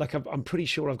 Like, I'm pretty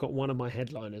sure I've got one of my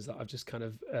headliners that I've just kind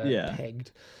of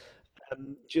pegged,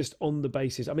 just on the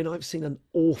basis. I mean, I've seen an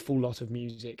awful lot of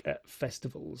music at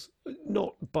festivals,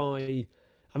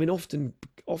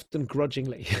 often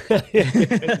grudgingly.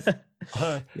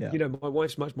 My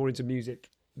wife's much more into music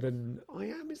than I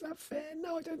am. Is that fair?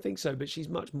 No, I don't think so. But she's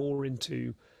much more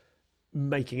into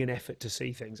making an effort to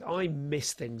see things. I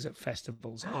miss things at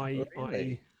festivals. I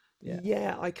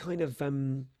kind of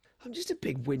I'm just a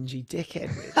big whingy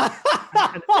dickhead. Really.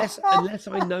 unless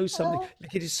I know something,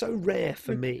 like, it is so rare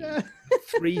for me.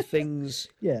 Three things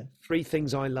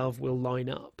I love will line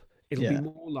up. It'll be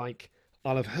more like,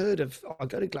 I'll go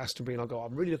to Glastonbury and I'll go,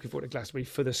 I'm really looking forward to Glastonbury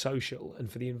for the social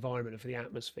and for the environment and for the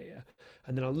atmosphere.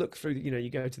 And then I'll look through, you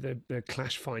go to the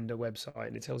Clash Finder website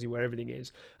and it tells you where everything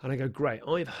is. And I go, great,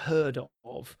 I've heard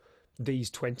of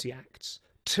these 20 acts.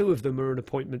 2 of them are an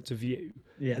appointment to view.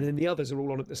 Yeah. And then the others are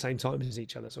all on at the same time as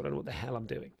each other. So I don't know what the hell I'm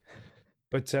doing.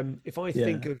 But if I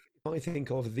think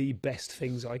of the best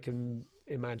things I can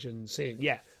imagine seeing,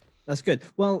 that's good.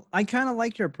 Well, I kind of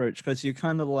like your approach, because you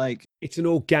kind of like... It's an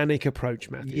organic approach,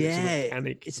 Matthew. Yeah. It's an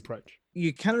organic approach.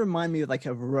 You kind of remind me of like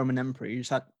a Roman emperor. You just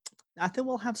like, I think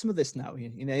we'll have some of this now.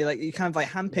 Like, you kind of like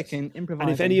handpicking, improvising. And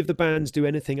if any of the bands do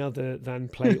anything other than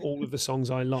play all of the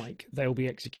songs I like, they'll be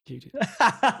executed.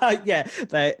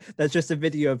 There's just a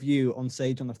video of you on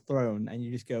stage on a throne, and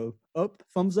you just go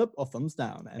thumbs up or thumbs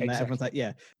down, and everyone's like,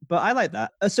 yeah. But I like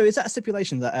that. So is that a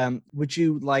stipulation that would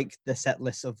you like the set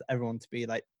list of everyone to be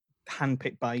like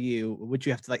handpicked by you, or would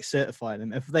you have to like certify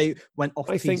them if they went off?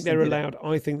 I think they're allowed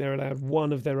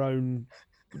one of their own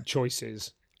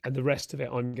choices, and the rest of it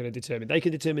I'm going to determine. They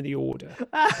can determine the order.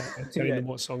 I'm telling them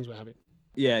what songs we're having.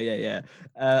 Yeah.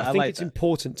 I think it's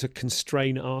important to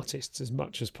constrain artists as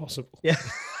much as possible. Yeah.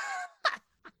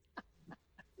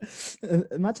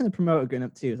 Imagine a promoter going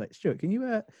up to you, like, Stuart, can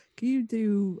you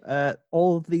do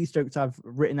all of these jokes I've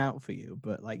written out for you,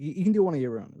 but like you can do one of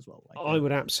your own as well. Like, I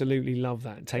would absolutely love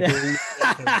that. Take it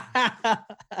all.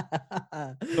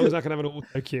 As long as I can have an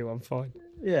auto cue, I'm fine.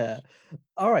 Yeah.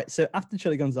 All right. So after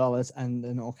Chili Gonzalez and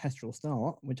an orchestral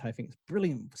start, which I think is a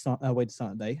brilliant way to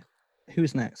start a day,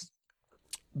 who's next?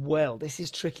 Well, this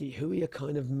is tricky. Who are your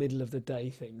kind of middle of the day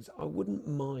things? I wouldn't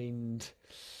mind.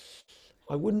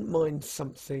 I wouldn't mind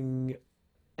something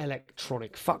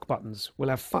electronic. Fuck buttons. We'll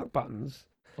have fuck buttons.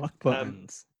 Fuck Um,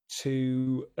 buttons.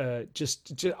 to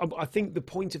just I think the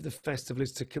point of the festival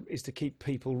is to keep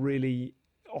people really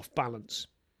off balance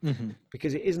Hmm.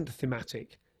 because it isn't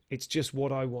thematic. It's just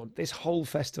what I want. This whole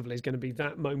festival is going to be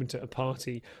that moment at a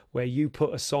party where you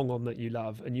put a song on that you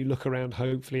love and you look around,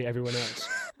 hopefully everyone else,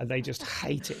 and they just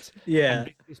hate it. Yeah.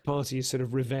 And this party is sort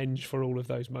of revenge for all of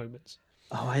those moments.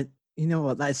 Oh, you know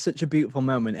what? That is such a beautiful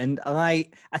moment, and I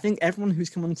think everyone who's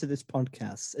come onto this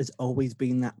podcast has always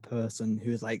been that person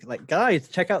who's like, guys,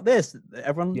 check out this. Yeah.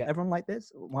 Everyone like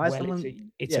this. Why is Well,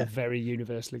 someone? it's Yeah, a very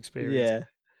universal experience. yeah.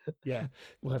 Yeah,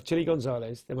 we'll have Chili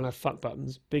Gonzalez, then we'll have Fuck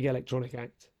Buttons, big electronic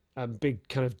act, big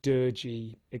kind of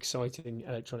dirgy, exciting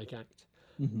electronic act,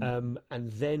 Mhm.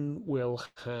 and then we'll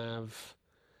have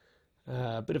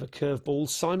a bit of a curveball,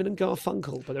 Simon and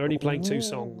Garfunkel, but they're only playing two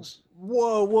songs.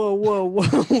 Whoa, whoa, whoa, whoa,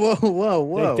 whoa, whoa,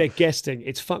 whoa, They're guesting.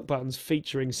 It's Fuck Buttons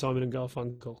featuring Simon and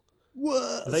Garfunkel.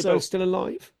 whoa. Are they So, both still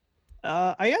alive?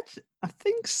 I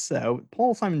think so.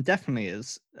 Paul Simon definitely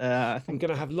is. I I'm think.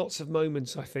 going to have lots of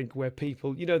moments, I think, where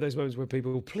people, you know, those moments where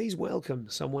people, please welcome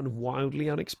someone wildly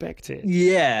unexpected.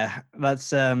 Yeah,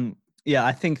 that's yeah.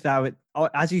 I think that would,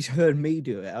 as you heard me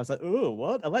do it, I was like, oh,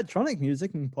 what electronic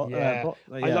music and pop, Yeah,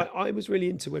 yeah, I was really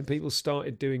into when people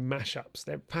started doing mashups.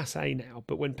 They're passe now,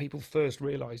 but when people first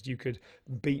realized you could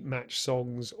beat match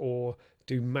songs or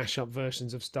do mashup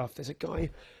versions of stuff, there's a guy.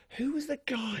 Who was the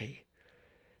guy?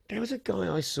 There was a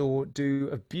guy I saw do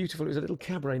a beautiful. It was a little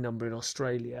cabaret number in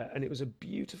Australia, and it was a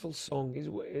beautiful song.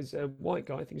 He's a white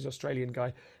guy, I think he's an Australian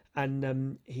guy,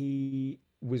 and he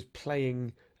was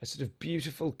playing a sort of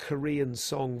beautiful Korean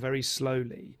song very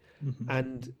slowly. Mhm.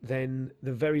 And then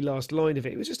the very last line of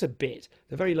it, it was just a bit.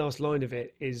 The very last line of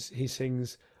it is he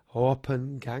sings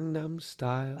Open Gangnam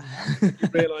Style. You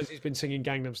realise he's been singing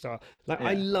Gangnam Style. Like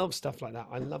I Yeah. love stuff like that.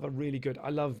 I love I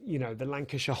love, the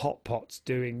Lancashire Hot Pots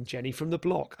doing Jenny from the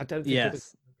Block. I don't think it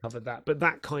Yes. covered that, but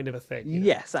that kind of a thing.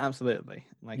 Yes, absolutely.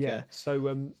 Yeah. So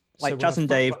Like we'll Jazz have and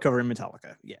Fuck Dave Buttons. covering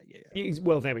Metallica. Yeah, yeah, yeah.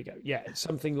 Well, there we go. Yeah,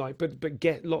 something like, but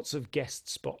get lots of guest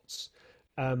spots.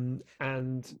 And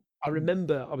I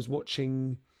remember I was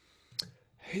watching.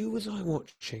 Who was I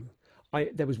watching?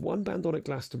 There was one band on at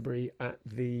Glastonbury at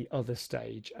the other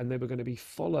stage, and they were going to be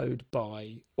followed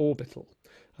by Orbital.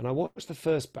 And I watched the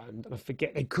first band, and I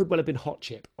forget it could well have been Hot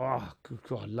Chip. Oh, good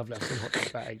God, lovely! I've seen Hot Chip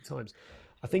about 8 times.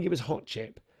 I think it was Hot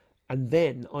Chip. And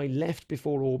then I left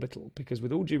before Orbital because,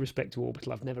 with all due respect to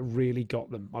Orbital, I've never really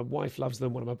got them. My wife loves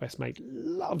them. One of my best mates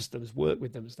loves them, has worked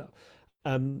with them and stuff.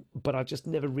 But I've just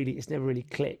it's never really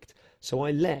clicked. So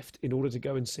I left in order to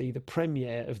go and see the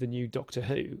premiere of the new Doctor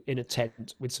Who in a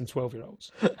tent with some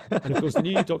 12-year-olds. And of course, the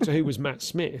new Doctor Who was Matt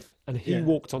Smith, and he Yeah.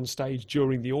 walked on stage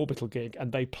during the Orbital gig,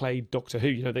 and they played Doctor Who.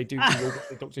 You know, they do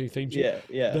the Doctor Who theme tune. Yeah,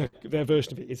 yeah. Their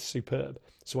version of it is superb.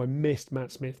 So I missed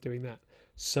Matt Smith doing that.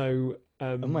 So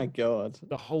Oh my God.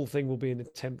 the whole thing will be an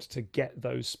attempt to get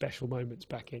those special moments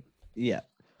back in. Yeah.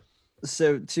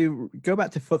 So to go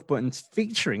back to Fuck Buttons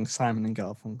featuring Simon and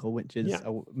Garfunkel, which is Yeah.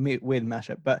 a weird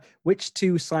mashup, but which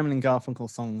two Simon and Garfunkel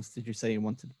songs did you say you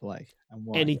wanted to play and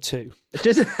why? Any two.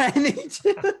 Just any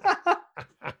two.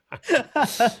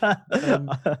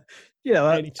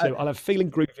 Any two. I'll have Feeling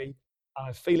Groovy. I'll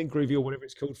have Feeling Groovy or whatever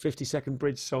it's called, 50-second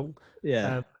bridge song.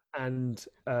 yeah. I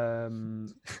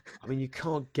mean, you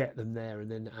can't get them there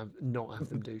and then not have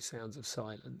them do Sounds of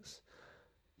Silence.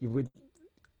 You would.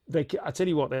 I tell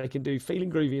you what, they can do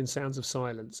Feeling Groovy and Sounds of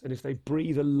Silence, and if they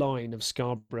breathe a line of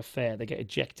Scarborough Fair, they get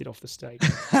ejected off the stage.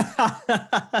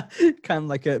 Kind of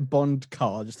like a Bond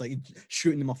car, just like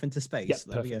shooting them off into space. Yeah,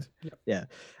 There we go. perfect. Yep. Yeah.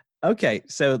 Okay,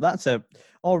 so that's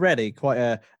already quite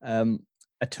a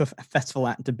tough festival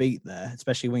act to beat there,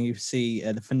 especially when you see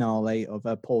the finale of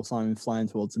Paul Simon Flying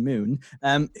Towards the Moon.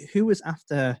 Who was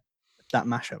after that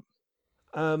mashup?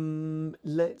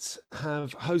 Let's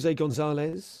have Jose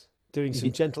Gonzalez doing some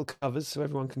Ye- gentle covers so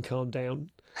everyone can calm down.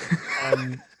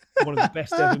 One of the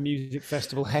best ever music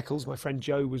festival heckles. My friend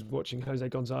Joe was watching Jose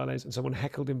Gonzalez, and someone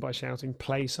heckled him by shouting,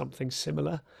 "Play something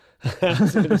similar."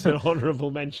 So there's an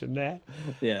honourable mention there.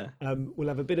 Yeah. We'll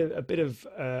have a bit of.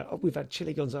 We've had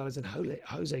Chili Gonzalez and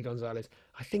Jose Gonzalez.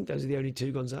 I think those are the only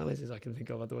two Gonzalezes I can think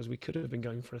of. Otherwise, we could have been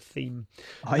going for a theme.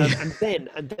 Oh, yeah.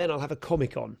 And then I'll have a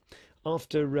comic on.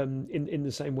 After in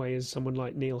the same way as someone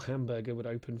like Neil Hamburger would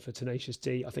open for Tenacious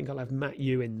D, I think I'll have Matt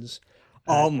Ewins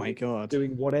Oh my God.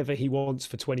 doing whatever he wants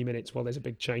for 20 minutes while there's a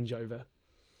big changeover.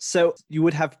 So you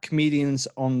would have comedians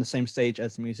on the same stage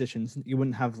as the musicians. You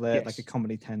wouldn't have like a Yes.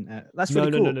 comedy tent. That's No,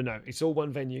 really no, cool. no, no, no. It's all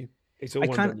one venue. It's all I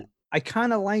one kind venue. I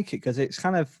kind of like it because it's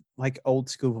kind of like old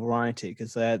school variety.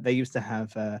 Because they used to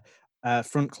have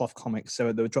front cloth comics,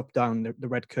 so they would drop down the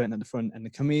red curtain at the front, and the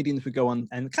comedians would go on,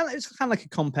 and it's kind of like a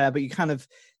compare, but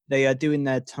they are doing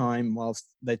their time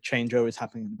whilst the changeover is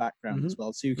happening in the background as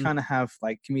well. So you kind of have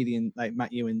like comedian like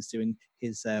Matt Ewins doing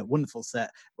his wonderful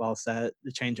set whilst the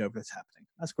changeover is happening.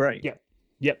 That's great. Yep.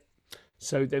 Yep.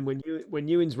 So then when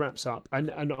Ewins wraps up,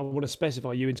 and I want to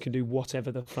specify, Ewins can do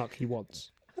whatever the fuck he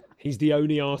wants. He's the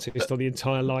only artist on the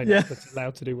entire lineup Yeah. that's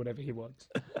allowed to do whatever he wants.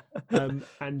 And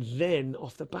then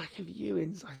off the back of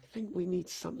Ewins, I think we need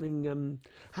something.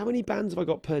 How many bands have I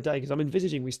got per day? Because I'm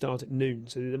envisaging we start at noon,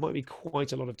 so there might be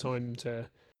quite a lot of time to.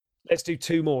 Let's do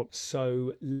 2 more.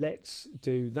 So let's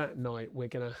do that night. We're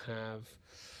gonna have.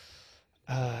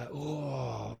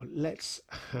 Let's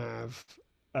have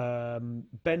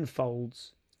Ben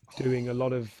Folds doing a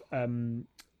lot of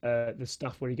the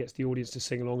stuff where he gets the audience to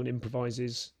sing along and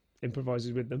improvises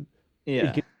with them.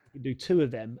 Yeah. We can do 2 of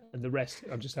them, and the rest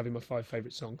I'm just having my 5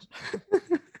 favourite songs.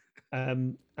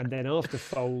 And then after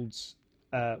Folds,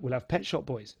 we'll have Pet Shop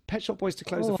Boys. Pet Shop Boys to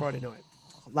close the Friday night.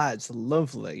 That's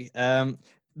lovely.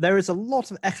 There is a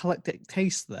lot of eclectic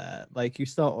taste there. Like you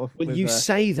start off. Well, with, you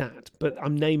say that, but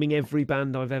I'm naming every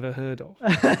band I've ever heard of.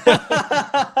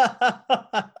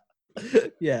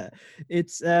 Yeah,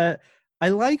 it's I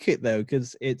like it though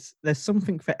because there's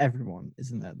something for everyone,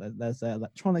 isn't there? There's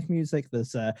electronic music,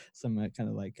 there's some kind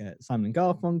of like Simon and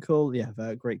Garfunkel, you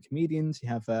have great comedians, you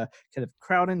have kind of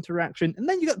crowd interaction, and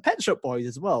then you got Pet Shop Boys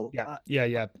as well.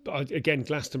 Yeah. But again,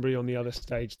 Glastonbury on the other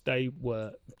stage, they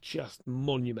were just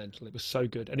monumental. It was so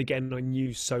good, and again, I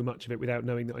knew so much of it without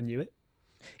knowing that I knew it.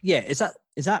 Yeah, is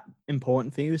that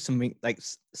important for you? Something like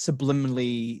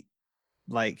subliminally,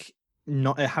 like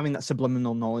not having that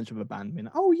subliminal knowledge of a band, being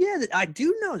oh yeah, I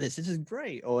do know this is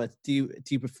great, or do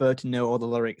you prefer to know all the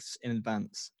lyrics in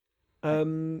advance?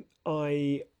 I'm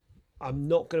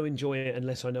not going to enjoy it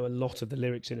unless I know a lot of the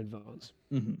lyrics in advance,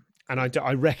 and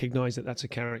I recognise that that's a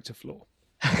character flaw.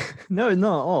 No,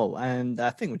 not at all. And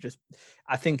I think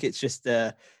it's just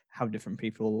how different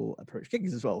people approach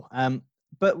gigs as well.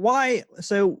 But why?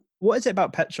 So, what is it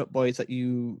about Pet Shop Boys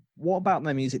what about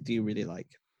their music do you really like?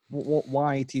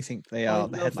 Why do you think they are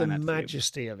the headline? I love the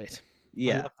majesty of it.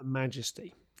 Yeah, I love the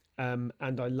majesty, and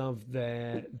I love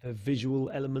the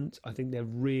visual element. I think they're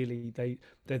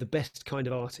the best kind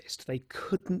of artist. They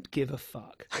couldn't give a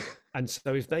fuck, and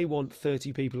so if they want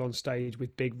 30 people on stage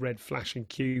with big red flashing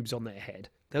cubes on their head,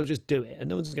 they'll just do it, and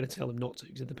no one's going to tell them not to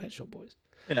because they're the Pet Shop Boys.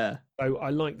 Yeah. So I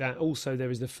like that. Also, there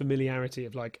is the familiarity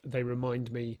of like they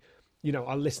remind me.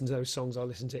 I'll listen to those songs. I'll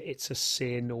listen to It's a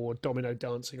Sin or Domino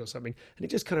Dancing or something. And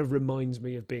it just kind of reminds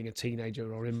me of being a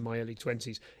teenager or in my early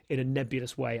 20s in a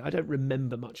nebulous way. I don't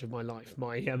remember much of my life.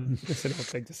 That's an odd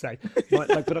thing to say.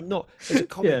 But I'm not, as a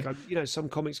comic, some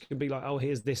comics can be like, oh,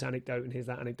 here's this anecdote and here's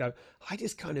that anecdote. I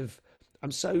just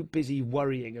I'm so busy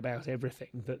worrying about everything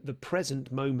that the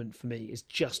present moment for me is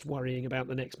just worrying about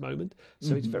the next moment.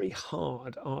 So it's very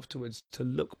hard afterwards to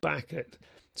look back at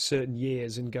certain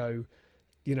years and go,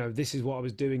 this is what I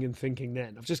was doing and thinking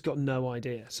then. I've just got no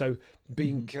idea. So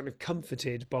being kind of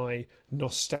comforted by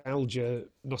nostalgic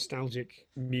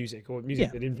music or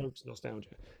music that invokes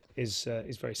nostalgia is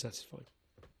very satisfying.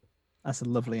 That's a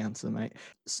lovely answer, mate.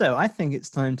 So I think it's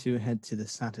time to head to the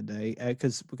Saturday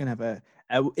because we're going to have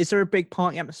is there a big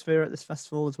party atmosphere at this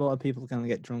festival as well? Are people going to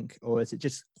get drunk or is it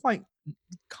just quite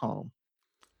calm?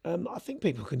 I think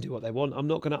people can do what they want.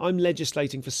 I'm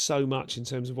legislating for so much in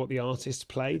terms of what the artists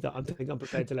play that I think I'm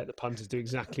prepared to let the punters do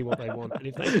exactly what they want. And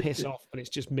if they piss off and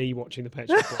it's just me watching the Pet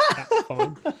Shop Boys, that's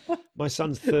fine. My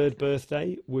son's 3rd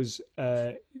birthday was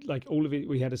like all of it.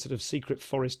 We had a sort of secret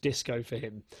forest disco for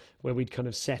him where we'd kind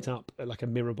of set up like a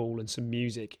mirror ball and some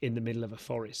music in the middle of a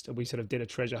forest. And we sort of did a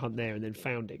treasure hunt there and then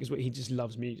found it because he just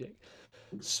loves music.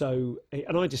 So,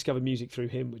 and I discovered music through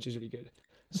him, which is really good.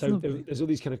 So there's all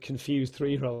these kind of confused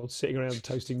 3-year-olds sitting around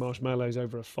toasting marshmallows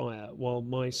over a fire while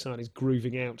my son is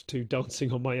grooving out to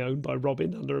Dancing on My Own by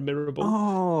Robin under a mirror ball.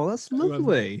 Oh, that's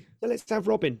lovely. So let's have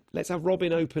Robin. Let's have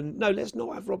Robin open. No, let's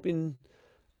not have Robin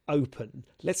open.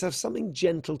 Let's have something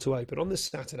gentle to open. On this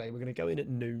Saturday, we're going to go in at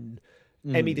noon.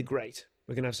 Emmy the Great.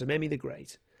 We're going to have some Emmy the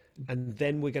Great. And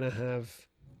then we're going to have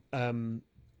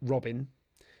Robin.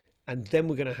 And then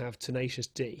we're going to have Tenacious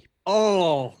D.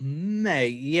 Oh,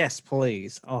 mate, yes,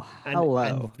 please. Oh,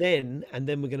 hello. And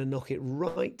then we're going to knock it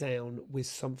right down with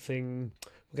something.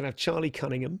 We're going to have Charlie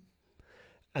Cunningham.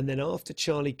 And then after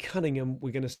Charlie Cunningham,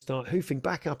 we're going to start hoofing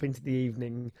back up into the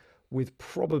evening with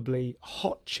probably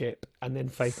Hot Chip and then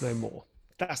Faith No More.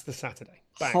 That's the Saturday.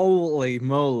 Bang. Holy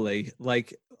moly.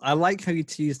 Like, I like how you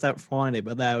teased out Friday,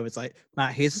 but there it was like,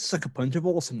 Matt, here's a sucker punch of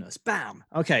awesomeness. Bam.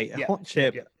 Okay, Yeah, Hot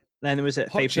Chip. yeah. Then it was at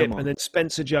Hot Faith Chip, No More. and then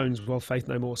Spencer Jones while Faith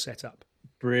No More set up.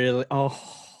 Brilliant.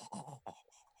 Oh,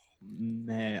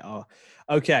 man. Oh.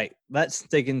 Okay, let's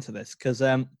dig into this because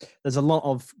there's a lot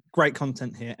of great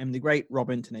content here. Emily Great,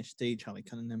 Robin, Tenacious D, Charlie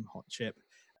Cunningham, Hot Chip,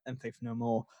 and Faith No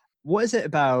More. What is it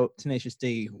about Tenacious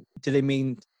D? Do they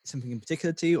mean something in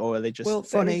particular to you, or are they just Well,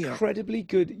 funny? they're incredibly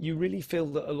good. You really feel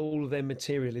that all of their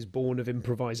material is born of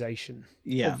improvisation.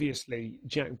 Yeah. Obviously,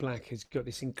 Jack Black has got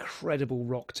this incredible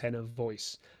rock tenor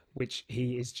voice, which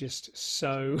he is just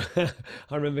so.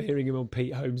 I remember hearing him on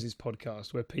Pete Holmes's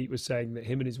podcast, where Pete was saying that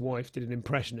him and his wife did an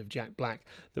impression of Jack Black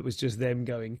that was just them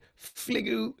going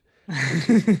 "fligoo."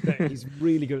 He's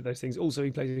really good at those things. Also,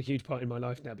 he plays a huge part in my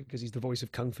life now because he's the voice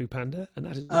of Kung Fu Panda, and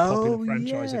that is a popular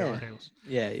franchise in our house.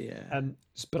 Yeah.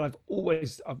 But I've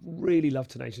really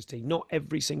loved Tenacious D. Not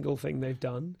every single thing they've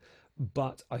done,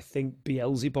 but I think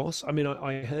Beelzebub. I mean,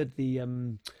 I heard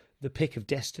the Pick of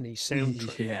Destiny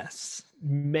soundtrack Yes.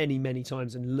 many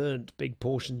times and learnt big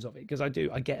portions of it because I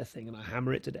get a thing and I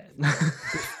hammer it to death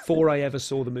before I ever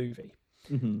saw the movie.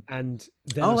 Mm-hmm. And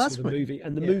then I saw the movie,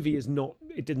 and the yeah. movie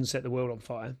it didn't set the world on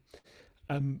fire.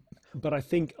 But I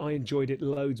think I enjoyed it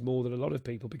loads more than a lot of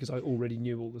people because I already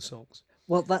knew all the songs.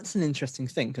 Well, that's an interesting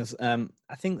thing because I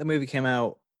think the movie came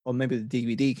out, or maybe the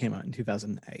DVD came out in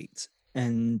 2008.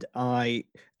 And I,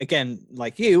 again,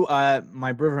 like you,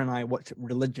 my brother and I watched it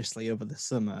religiously over the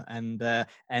summer, and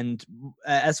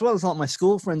as well as a lot of my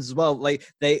school friends as well. Like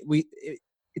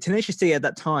Tenacious D at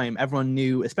that time, everyone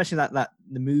knew, especially that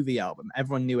the movie album,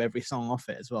 everyone knew every song off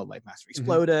it as well, like Master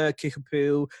Exploder,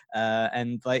 Kickapoo,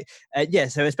 and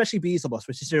so especially Beelzebub,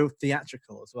 which is so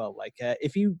theatrical as well. Like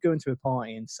if you go into a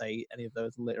party and say any of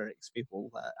those lyrics,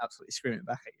 people absolutely scream it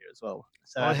back at you as well.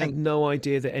 So I had no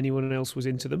idea that anyone else was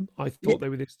into them. I thought they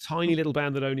were this tiny little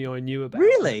band that only I knew about.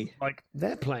 Really? Like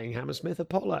they're playing Hammersmith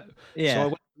Apollo. Yeah. So I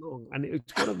went along, and it was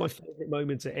one of my favorite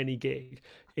moments at any gig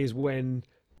is when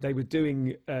they were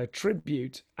doing a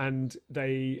tribute, and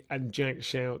Jack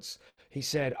shouts, he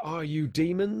said, "Are you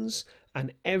demons?"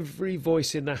 And every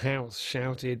voice in the house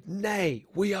shouted, "Nay,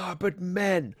 we are but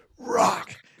men,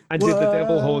 rock!" And did the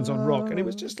devil horns on rock. And it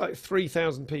was just like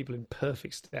 3,000 people in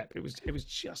perfect step. It was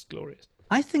just glorious.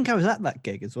 I think I was at that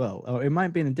gig as well, or it might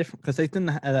have been a different, because they've done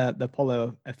the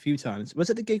Apollo a few times. Was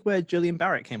it the gig where Julian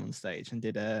Barrett came on stage and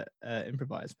did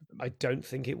improvise with them? I don't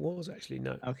think it was actually.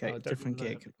 No. Okay, different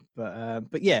gig.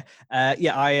 But yeah,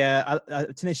 I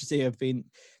Tenacious D,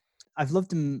 I've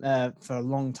loved them for a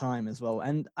long time as well,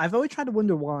 and I've always tried to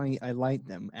wonder why I like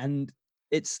them, and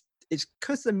it's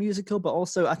because they're musical, but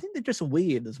also I think they're just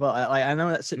weird as well. I know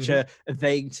that's such a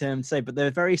vague term to say, but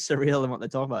they're very surreal in what they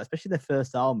talk about, especially their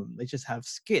first album. They just have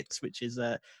skits, which is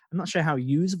I'm not sure how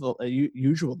usual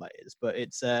that is, but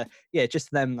it's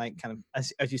just them like kind of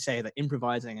as you say, like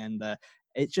improvising, and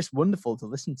it's just wonderful to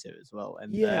listen to as well.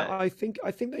 And I think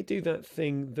they do that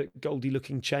thing that Goldie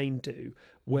Looking Chain do,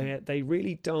 where they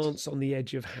really dance on the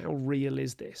edge of how real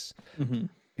is this,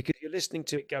 because you're listening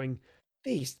to it going,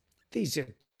 these are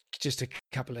just a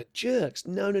couple of jerks.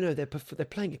 No, they're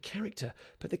playing a character,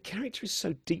 but the character is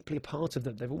so deeply a part of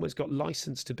them. They've almost got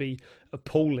license to be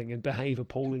appalling and behave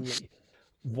appallingly,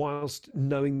 whilst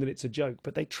knowing that it's a joke.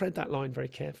 But they tread that line very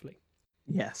carefully.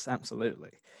 Yes,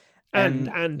 absolutely.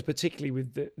 And particularly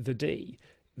with the D,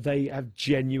 they have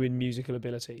genuine musical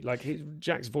ability. Like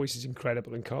Jack's voice is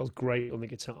incredible, and Carl's great on the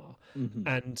guitar,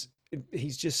 and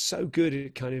he's just so good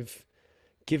at kind of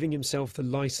giving himself the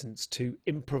license to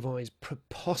improvise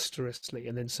preposterously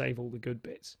and then save all the good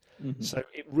bits. So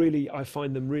I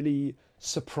find them really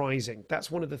surprising. That's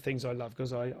one of the things I love,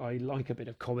 because I like a bit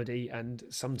of comedy, and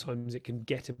sometimes it can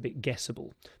get a bit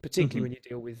guessable, particularly when you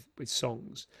deal with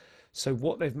songs. So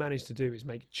what they've managed to do is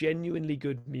make genuinely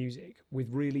good music with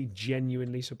really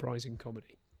genuinely surprising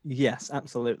comedy. Yes,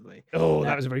 absolutely. Oh,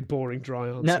 that was a very boring, dry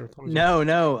answer. No.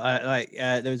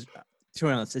 There was, to be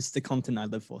honest, it's the content I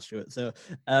live for, Stuart. So,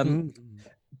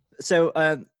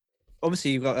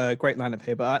 obviously you've got a great lineup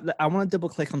here, but I want to double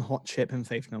click on Hot Chip and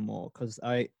Faith No More, because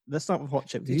let's start with Hot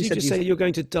Chip. Did you just say you're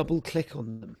going to double click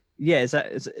on them? Yeah,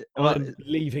 I'm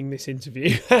leaving this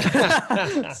interview.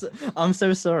 I'm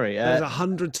so sorry. It's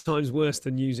 100 times worse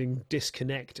than using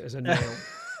disconnect as a noun.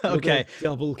 Okay.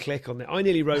 Double click on that. I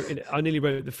nearly wrote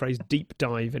the phrase deep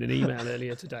dive in an email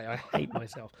earlier today. I hate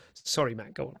myself. Sorry,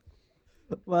 Matt, go on.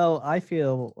 Well, I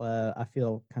feel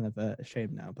kind of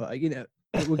ashamed now, but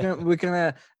we're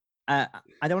gonna I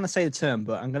don't want to say the term,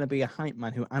 but I'm gonna be a hype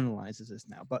man who analyzes this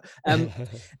now. But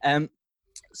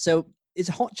so is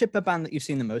Hot Chip a band that you've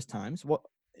seen the most times? What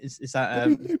Is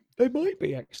that They might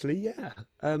be actually, yeah.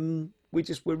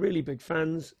 We're really big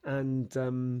fans,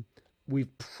 and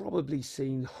we've probably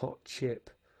seen Hot Chip.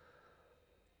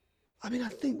 I mean, I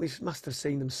think we must have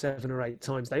seen them 7 or 8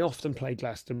 times. They often play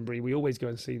Glastonbury. We always go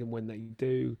and see them when they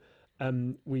do.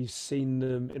 We've seen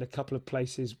them in a couple of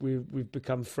places. We've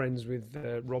become friends with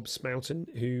Rob Smoughton,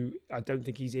 who I don't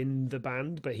think he's in the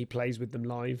band, but he plays with them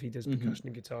live. He does percussion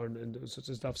and guitar and all sorts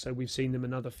of stuff. So we've seen them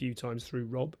another few times through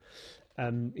Rob.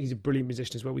 He's a brilliant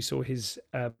musician as well. We saw his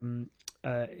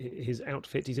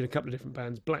outfit. He's in a couple of different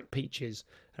bands. Black Peaches,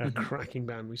 a cracking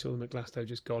band. We saw them at Glasgow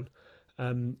just gone.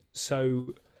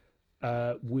 So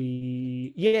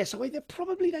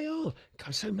probably they are. God,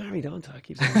 I'm so married, aren't I? I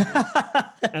keep saying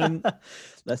that.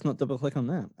 Let's not double click on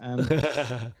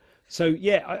that. So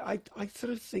yeah, I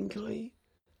sort of think I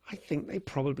think they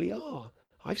probably are.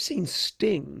 I've seen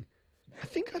Sting. I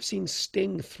think I've seen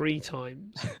Sting 3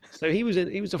 times. So he was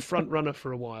a front runner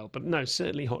for a while, but no,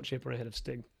 certainly Hot Chip are ahead of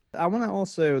Sting. I want to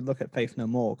also look at Faith No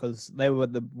More because they were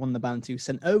one of the bands who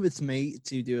sent over to me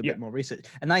to do a bit more research,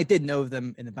 and I did know of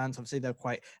them in the band. Obviously, they're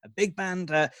quite a big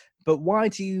band. But why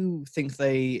do you think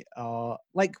they are,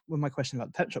 like with my question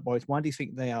about the Pet Shop Boys? Why do you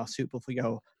think they are suitable for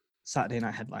your Saturday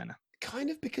night headliner? Kind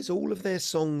of because all of their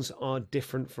songs are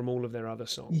different from all of their other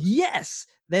songs. Yes,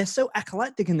 they're so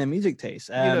eclectic in their music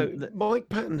taste. Mike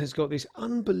Patton has got this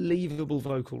unbelievable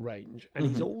vocal range, and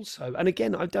he's also, and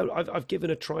again, I've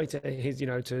given a try to his,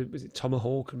 was it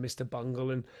Tomahawk and Mr. Bungle,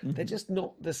 and they're just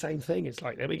not the same thing. It's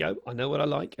like, there we go, I know what I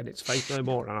like, and it's Faith No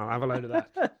More, and I'll have a load of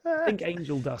that. I think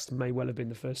Angel Dust may well have been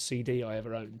the first CD I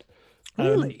ever owned.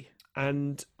 Really?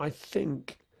 And I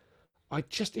think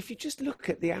if you just look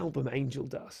at the album Angel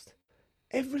Dust,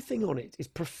 everything on it is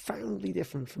profoundly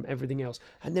different from everything else.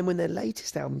 And then when their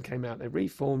latest album came out, they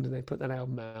reformed and they put that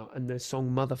album out, and their song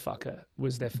Motherfucker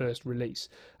was their first release.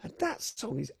 And that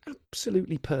song is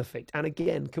absolutely perfect. And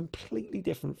again, completely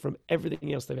different from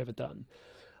everything else they've ever done.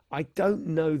 I don't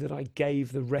know that I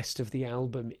gave the rest of the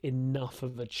album enough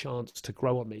of a chance to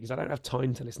grow on me because I don't have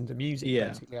time to listen to music.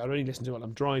 Basically, I only listen to it when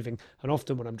I'm driving. And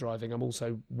often when I'm driving, I'm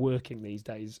also working these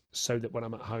days so that when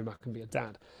I'm at home, I can be a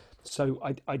dad. So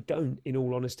I don't, in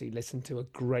all honesty, listen to a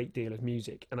great deal of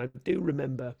music. And I do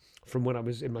remember from when I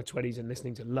was in my 20s and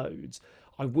listening to loads,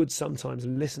 I would sometimes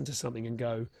listen to something and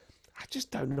go, I just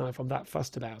don't know if I'm that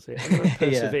fussed about it. And then I'd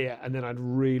persevere and then I'd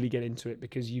really get into it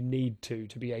because you need to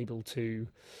be able to.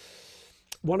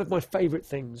 One of my favourite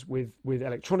things with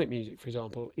electronic music, for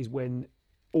example, is when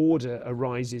order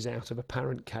arises out of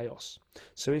apparent chaos.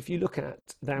 So if you look at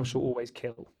Thou Shalt Always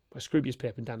Kill, by Scroobius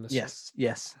Pip and Dan Lassalle.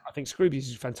 Yes. I think Scroobius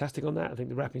is fantastic on that. I think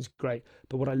the rapping is great.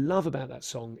 But what I love about that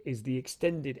song is the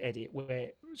extended edit where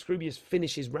Scroobius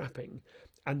finishes rapping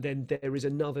and then there is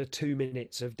another 2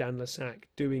 minutes of Dan Lassalle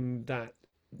doing that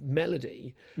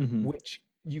melody, which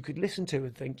you could listen to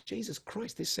and think, Jesus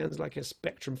Christ, this sounds like a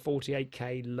Spectrum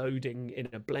 48K loading in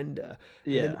a blender.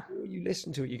 Yeah. And then when you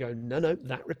listen to it, you go, no,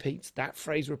 that repeats, that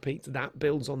phrase repeats, that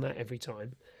builds on that every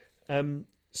time.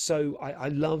 So I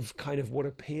love kind of what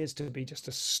appears to be just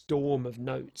a storm of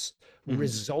notes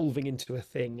resolving into a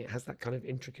thing. It has that kind of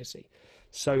intricacy.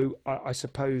 So I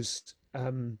suppose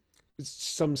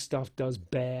some stuff does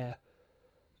bear.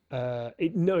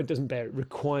 It doesn't bear. It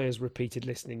requires repeated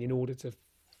listening in order to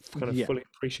kind of fully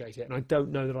appreciate it. And I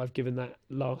don't know that I've given that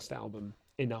last album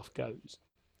enough goes.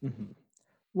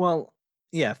 Well,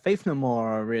 yeah, Faith No More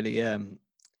are really.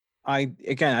 I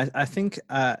think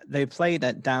they played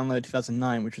at Download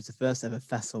 2009, which was the first ever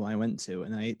festival I went to,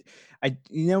 and I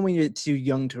when you're too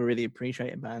young to really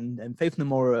appreciate a band, and Faith No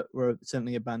More were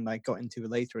certainly a band I got into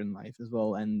later in life as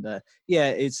well, and I've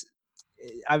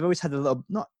always had a little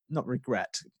not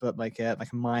regret, but like a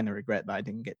minor regret that I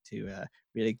didn't get to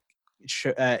really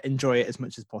enjoy it as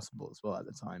much as possible as well at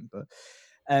the time,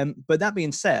 but that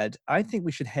being said, I think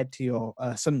we should head to your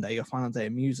Sunday, your final day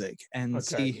of music, and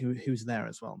see who's there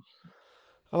as well.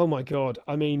 Oh my God.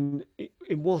 I mean,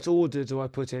 in what order do I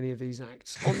put any of these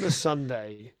acts? On the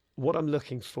Sunday, what I'm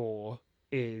looking for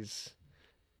is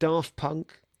Daft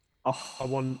Punk. Oh, I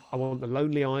want The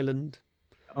Lonely Island.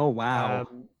 Oh, wow.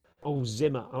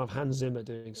 Zimmer. I have Hans Zimmer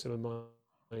doing some of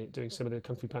the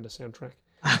Kung Fu Panda soundtrack.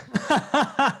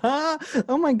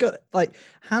 Oh my God, like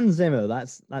Hans Zimmer,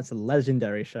 that's a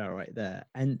legendary show right there,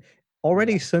 and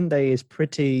already Sunday is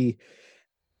pretty.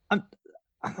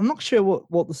 I'm not sure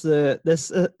what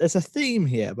there's a theme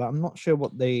here, but I'm not sure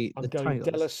what the going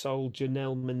De La Soul,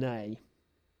 Janelle Monáe.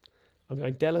 I'm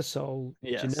going De La Soul,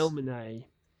 Janelle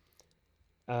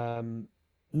Monáe.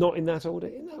 Not in that order.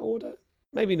 In that order,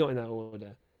 maybe not in that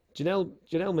order. Janelle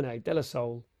Monáe, De La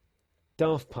Soul,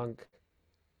 Daft Punk,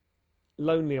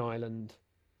 Lonely Island.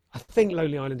 I think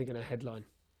Lonely Island are going to headline.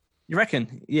 You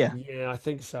reckon? Yeah. Yeah, I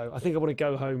think so. I think I want to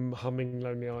go home humming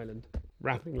Lonely Island,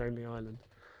 rapping Lonely Island,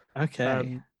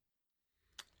 Okay.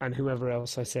 and whoever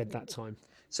else I said that time.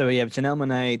 So we have Janelle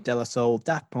Monáe, De La Soul,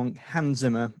 Daft Punk, Hans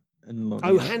Zimmer, and Lonely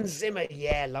Oh, Island. Hans Zimmer.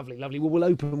 Yeah, lovely, lovely. Well, we'll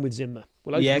open with Zimmer.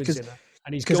 We'll open Yeah, with 'cause- Zimmer.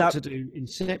 And he's 'cause got to do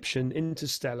Inception,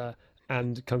 Interstellar,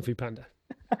 and Kung Fu Panda.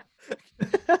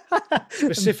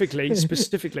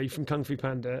 Specifically from Kung Fu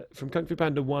Panda, from Kung Fu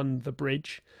Panda 1, The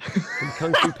Bridge, from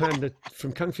Kung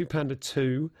Fu Panda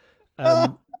 2,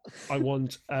 I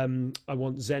want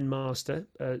Zen Master.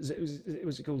 Was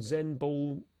it called Zen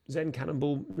Ball, Zen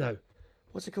Cannonball? No,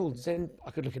 what's it called? Zen.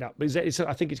 I could look it up, but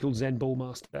I think it's called Zen Ball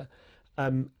Master.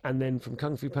 And then from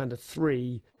Kung Fu Panda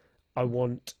 3, I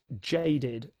want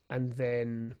Jaded, and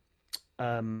then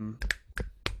the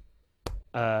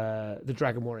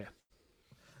Dragon Warrior.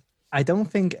 I don't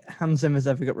think Hans Zimmer's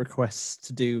ever got requests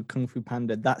to do Kung Fu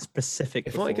Panda that specific.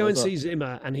 If I go and see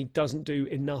Zimmer and he doesn't do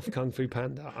enough Kung Fu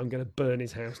Panda, I'm going to burn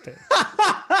his house down.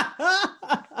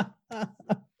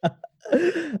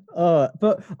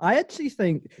 But I actually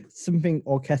think something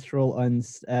orchestral and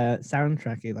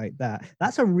soundtracky like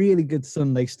that's a really good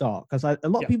Sunday start, because a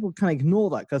lot of people kind of ignore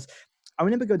that, because I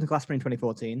remember going to Glastonbury in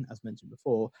 2014, as mentioned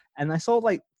before, and I saw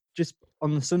like just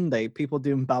on the Sunday people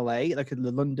doing ballet, like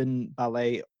the London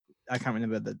Ballet. I can't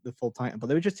remember the full title, but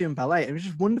they were just doing ballet. It was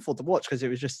just wonderful to watch because it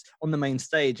was just on the main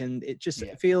stage, and it just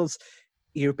feels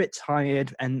you're a bit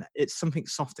tired, and it's something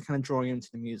soft to kind of draw you into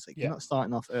the music. You're not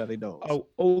starting off early doors. Oh,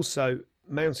 also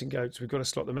Mountain Goats. We've got to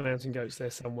slot the Mountain Goats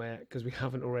there somewhere because we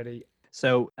haven't already.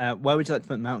 So where would you like to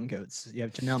put Mountain Goats? You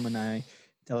have Janelle Monáe,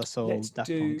 De La Soul, Daft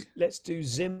Punk. Let's do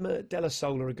Zimmer, De La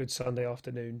Soul are a good Sunday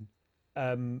afternoon.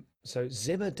 So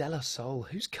Zimmer, De La Soul.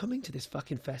 Who's coming to this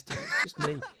fucking festival? It's just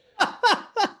me.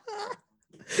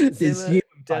 Zimmer,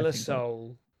 De La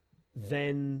Soul,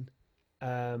 then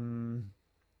I'm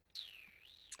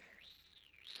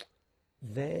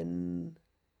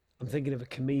thinking of a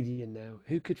comedian now.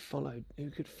 Who could follow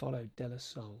De La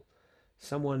Soul?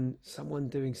 Someone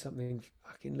doing something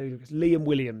fucking ludicrous. Liam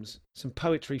Williams, some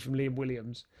poetry from Liam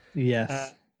Williams.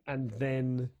 Yes. And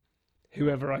then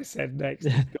whoever I said next.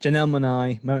 Janelle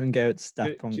Monáe, Mountain Goats,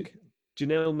 Daft Punk.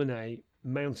 Janelle Monáe,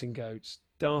 Mountain Goats,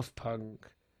 Daft Punk,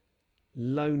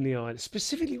 Lonely Island.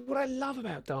 Specifically, what I love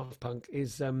about Daft Punk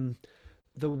is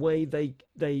the way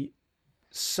they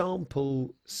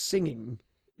sample singing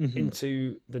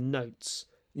into the notes,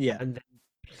 and then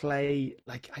play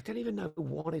like I don't even know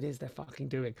what it is they're fucking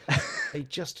doing. They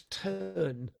just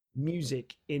turn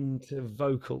music into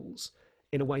vocals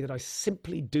in a way that I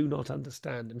simply do not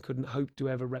understand and couldn't hope to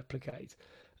ever replicate.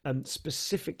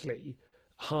 Specifically,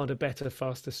 Harder, Better,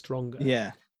 Faster, Stronger.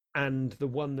 Yeah. And the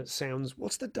one that sounds,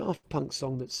 what's the Daft Punk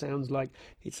song that sounds like,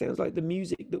 it sounds like the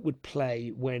music that would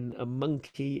play when a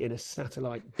monkey in a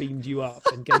satellite beamed you up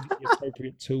and gave you the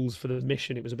appropriate tools for the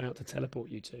mission it was about to teleport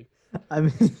you to. I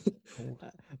mean,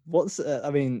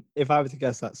 if I were to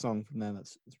guess that song from there,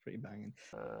 it's pretty banging.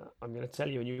 I'm going to tell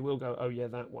you, and you will go, oh yeah,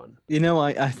 that one. You know,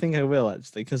 I think I will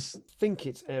actually, because I think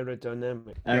it's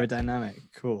Aerodynamic. Aerodynamic,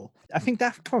 cool. I think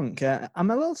Daft Punk. I'm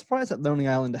a little surprised that Lonely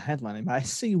Island are headlining, but I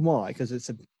see why, because it's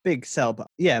a big sell. But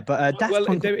Daft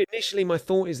Punk. Initially, my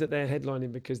thought is that they're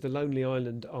headlining because the Lonely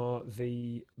Island are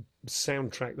the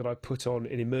soundtrack that I put on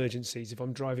in emergencies if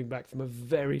I'm driving back from a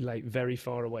very late, very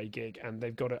far away gig, and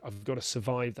I've got to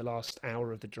survive the last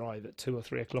hour of the drive at 2 or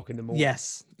 3 o'clock in the morning.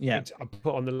 Yes, yeah. I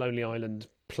put on the Lonely Island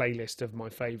playlist of my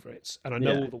favourites, and I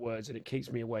know all the words, and it keeps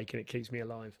me awake and it keeps me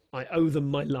alive. I owe them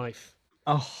my life.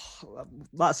 Oh,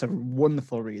 that's a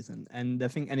wonderful reason. And I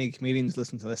think any comedians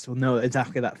listening to this will know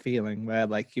exactly that feeling where,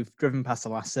 like, you've driven past the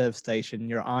last service station,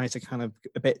 your eyes are kind of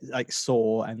a bit like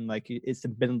sore, and like it's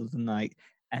the middle of the night,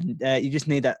 and you just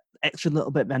need that extra little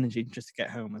bit of energy just to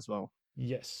get home as well.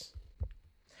 Yes.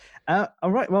 All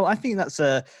right. Well, I think that's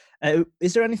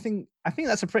is there anything? I think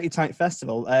that's a pretty tight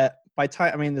festival. By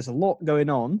tight, I mean there's a lot going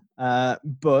on,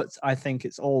 but I think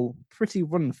it's all pretty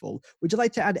wonderful. Would you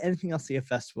like to add anything else to your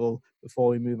festival before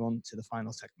we move on to the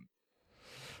final segment?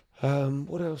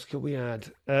 What else could we add?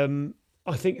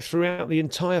 I think throughout the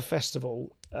entire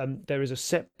festival, there is a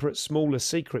separate, smaller,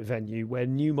 secret venue where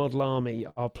New Model Army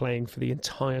are playing for the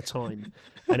entire time.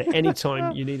 And at any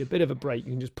time you need a bit of a break,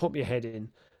 you can just pop your head in,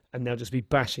 and they'll just be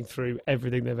bashing through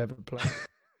everything they've ever played.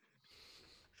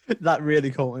 That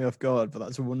really caught me off guard, but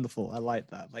that's wonderful. I like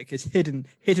that. Like, it's hidden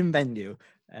venue.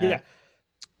 Yeah.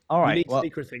 All right. You need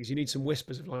secret things. You need some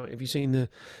whispers of like, have you seen the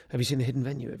hidden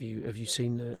venue? Have you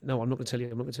seen no, I'm not going to tell you.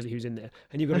 I'm not going to tell you who's in there.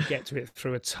 And you've got to get to it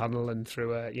through a tunnel and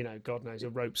through a, God knows, a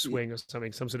rope swing or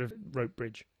something, some sort of rope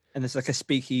bridge. And it's like a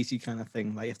speakeasy kind of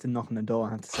thing. Like you have to knock on the door.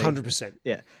 I have to say, 100%.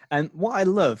 yeah. And what I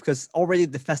love, because already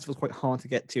the festival's quite hard to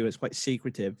get to. It's quite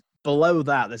secretive. Below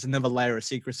that, there's another layer of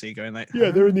secrecy going like.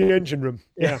 Yeah, they're in the engine room.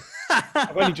 Yeah.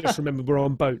 I've only just remembered we're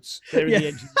on boats. They're in the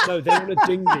engine. No, they're on a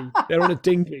dinghy. They're on a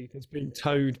dinghy that's being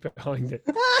towed behind it.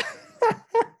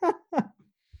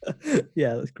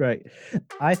 Yeah, that's great.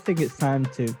 I think it's time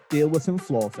to deal with some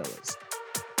floor fillers.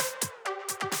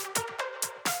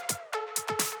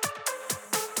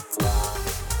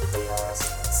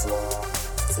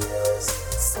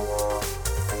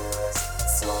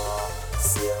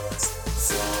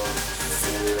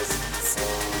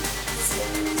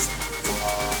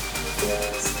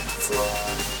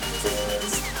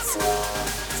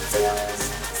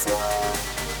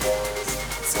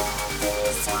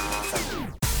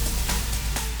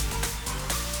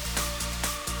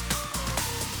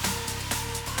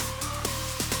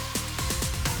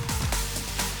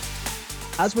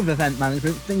 As with event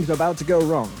management, things are about to go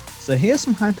wrong. So here's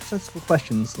some hypothetical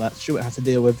questions that Stuart has to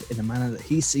deal with in a manner that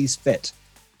he sees fit.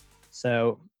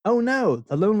 So, oh no,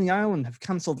 the Lonely Island have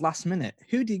cancelled last minute.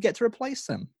 Who do you get to replace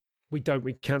them? We don't.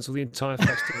 We cancel the entire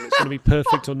festival. It's going to be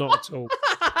perfect or not at all.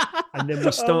 And then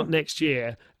we start next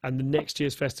year, and the next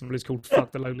year's festival is called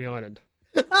Fuck the Lonely Island.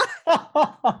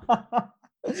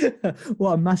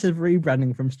 What a massive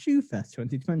rebranding from Stewfest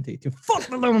 2020 to Fuck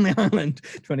the Lonely Island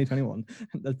 2021.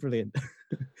 That's brilliant.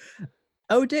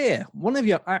 Oh dear, one of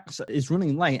your acts is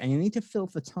running late and you need to fill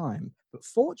for time. But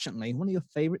fortunately, one of your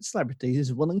favourite celebrities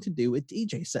is willing to do a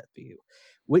DJ set for you.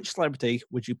 Which celebrity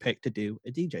would you pick to do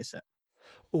a DJ set?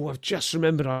 Oh, I've just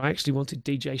remembered I actually wanted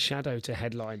DJ Shadow to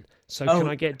headline. So can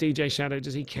I get DJ Shadow?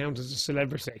 Does he count as a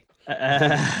celebrity?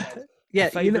 Yeah,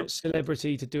 favourite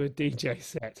celebrity to do a DJ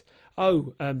set.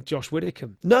 Oh, Josh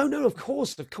Widdicombe. No, of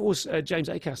course, James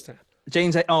Acaster.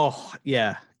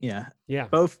 Yeah.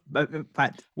 Both, in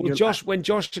fact. Well, when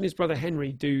Josh and his brother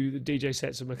Henry do the DJ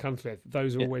sets at Machynlleth,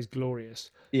 those are always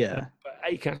glorious. Yeah. But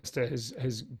Acaster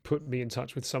has put me in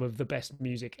touch with some of the best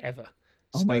music ever.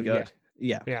 Oh my God.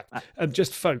 Yeah.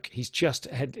 Just folk. He's just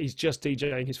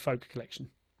DJing his folk collection.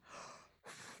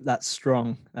 That's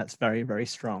strong. That's very, very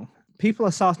strong. People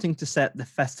are starting to set the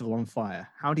festival on fire.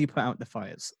 How do you put out the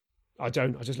fires? I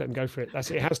don't. I just let them go for it.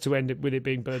 It has to end with it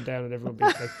being burned down and everyone being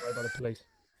taken away by the police.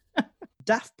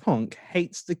 Daft Punk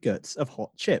hates the guts of Hot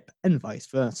Chip and vice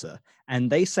versa. And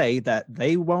they say that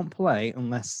they won't play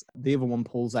unless the other one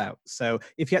pulls out. So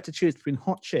if you had to choose between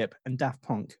Hot Chip and Daft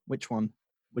Punk, which one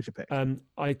would you pick?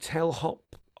 I tell Hot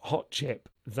Chip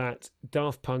that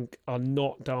Daft Punk are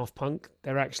not Daft Punk.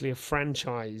 They're actually a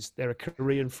franchise. They're a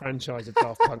Korean franchise of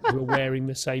Daft Punk who are wearing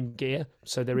the same gear,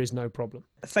 so there is no problem.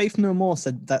 Faith No More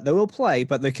said that they will play,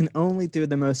 but they can only do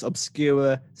the most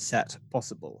obscure set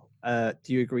possible. Do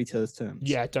you agree to those terms?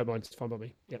 Yeah, don't mind. It's fine by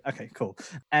me. Yeah. Okay, cool.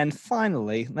 And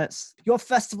finally, your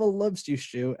festival loves you,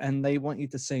 Stu, and they want you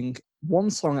to sing one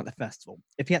song at the festival.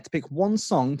 If you had to pick one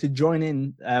song to join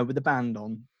in with the band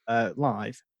on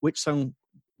live, which song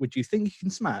would you think you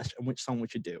can smash, and which song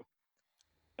would you do?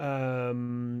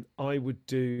 I would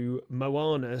do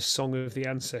Moana, Song of the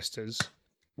Ancestors,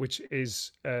 which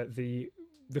is the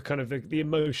kind of the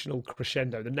emotional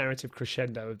crescendo, the narrative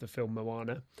crescendo of the film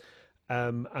Moana.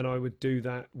 And I would do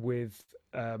that with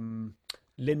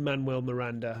Lin-Manuel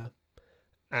Miranda,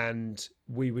 and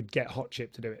we would get Hot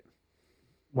Chip to do it.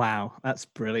 Wow, that's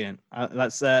brilliant. I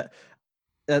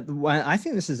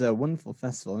think this is a wonderful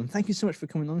festival, and thank you so much for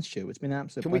coming on, Stu. It's been an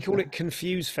absolute Can pleasure. we call it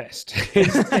Confuse Fest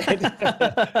instead?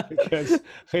 Because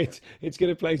it's going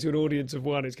to play to an audience of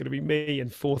one. It's going to be me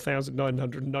and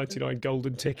 4,999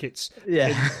 golden tickets.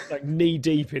 Yeah. Like knee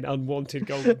deep in unwanted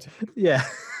golden tickets. Yeah.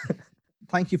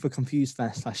 Thank you for Confuse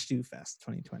Fest / Stu Fest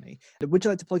 2020. Would you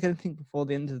like to plug anything before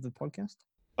the end of the podcast?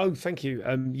 Oh, thank you.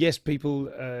 Yes, people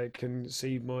can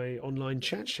see my online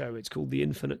chat show. It's called The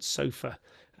Infinite Sofa,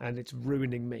 and it's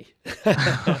ruining me.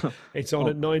 It's on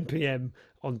at 9 p.m.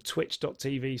 on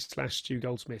twitch.tv/Stu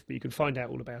Goldsmith, but you can find out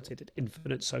all about it at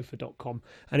infinitesofa.com.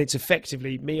 And it's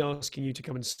effectively me asking you to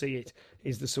come and see it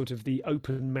is the sort of the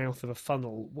open mouth of a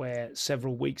funnel where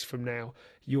several weeks from now,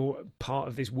 you're part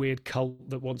of this weird cult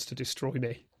that wants to destroy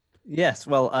me. Yes,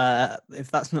 well,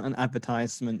 if that's not an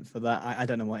advertisement for that, I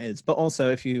don't know what is. But also,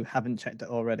 if you haven't checked it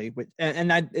already,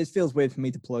 it feels weird for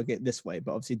me to plug it this way,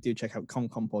 but obviously do check out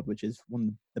ConConPod, which is one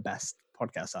of the best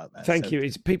podcasts out there. Thank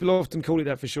you. People often call it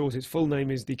that for short. Its full name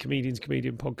is the Comedian's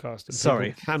Comedian Podcast. And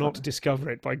Sorry. Cannot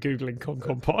discover it by Googling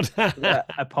ConConPod.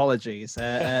 Apologies.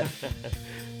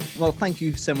 Well, thank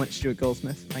you so much, Stuart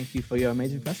Goldsmith. Thank you for your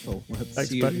amazing festival. We'll hope to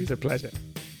see you. It's a pleasure.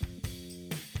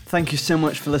 Thank you so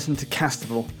much for listening to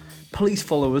Castival. Please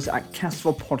follow us at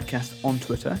Castival Podcast on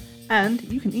Twitter And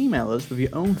you can email us with your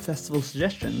own festival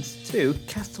suggestions to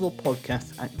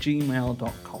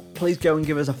castivalpodcast@gmail.com. Please go and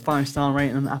give us a 5-star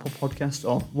rating on Apple Podcasts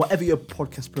or whatever your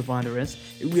podcast provider is.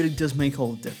 It really does make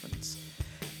all the difference.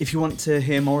 If you want to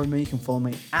hear more of me, you can follow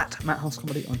me at Matt House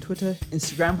Comedy on Twitter,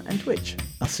 Instagram, and Twitch.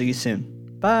 I'll see you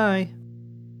soon. Bye.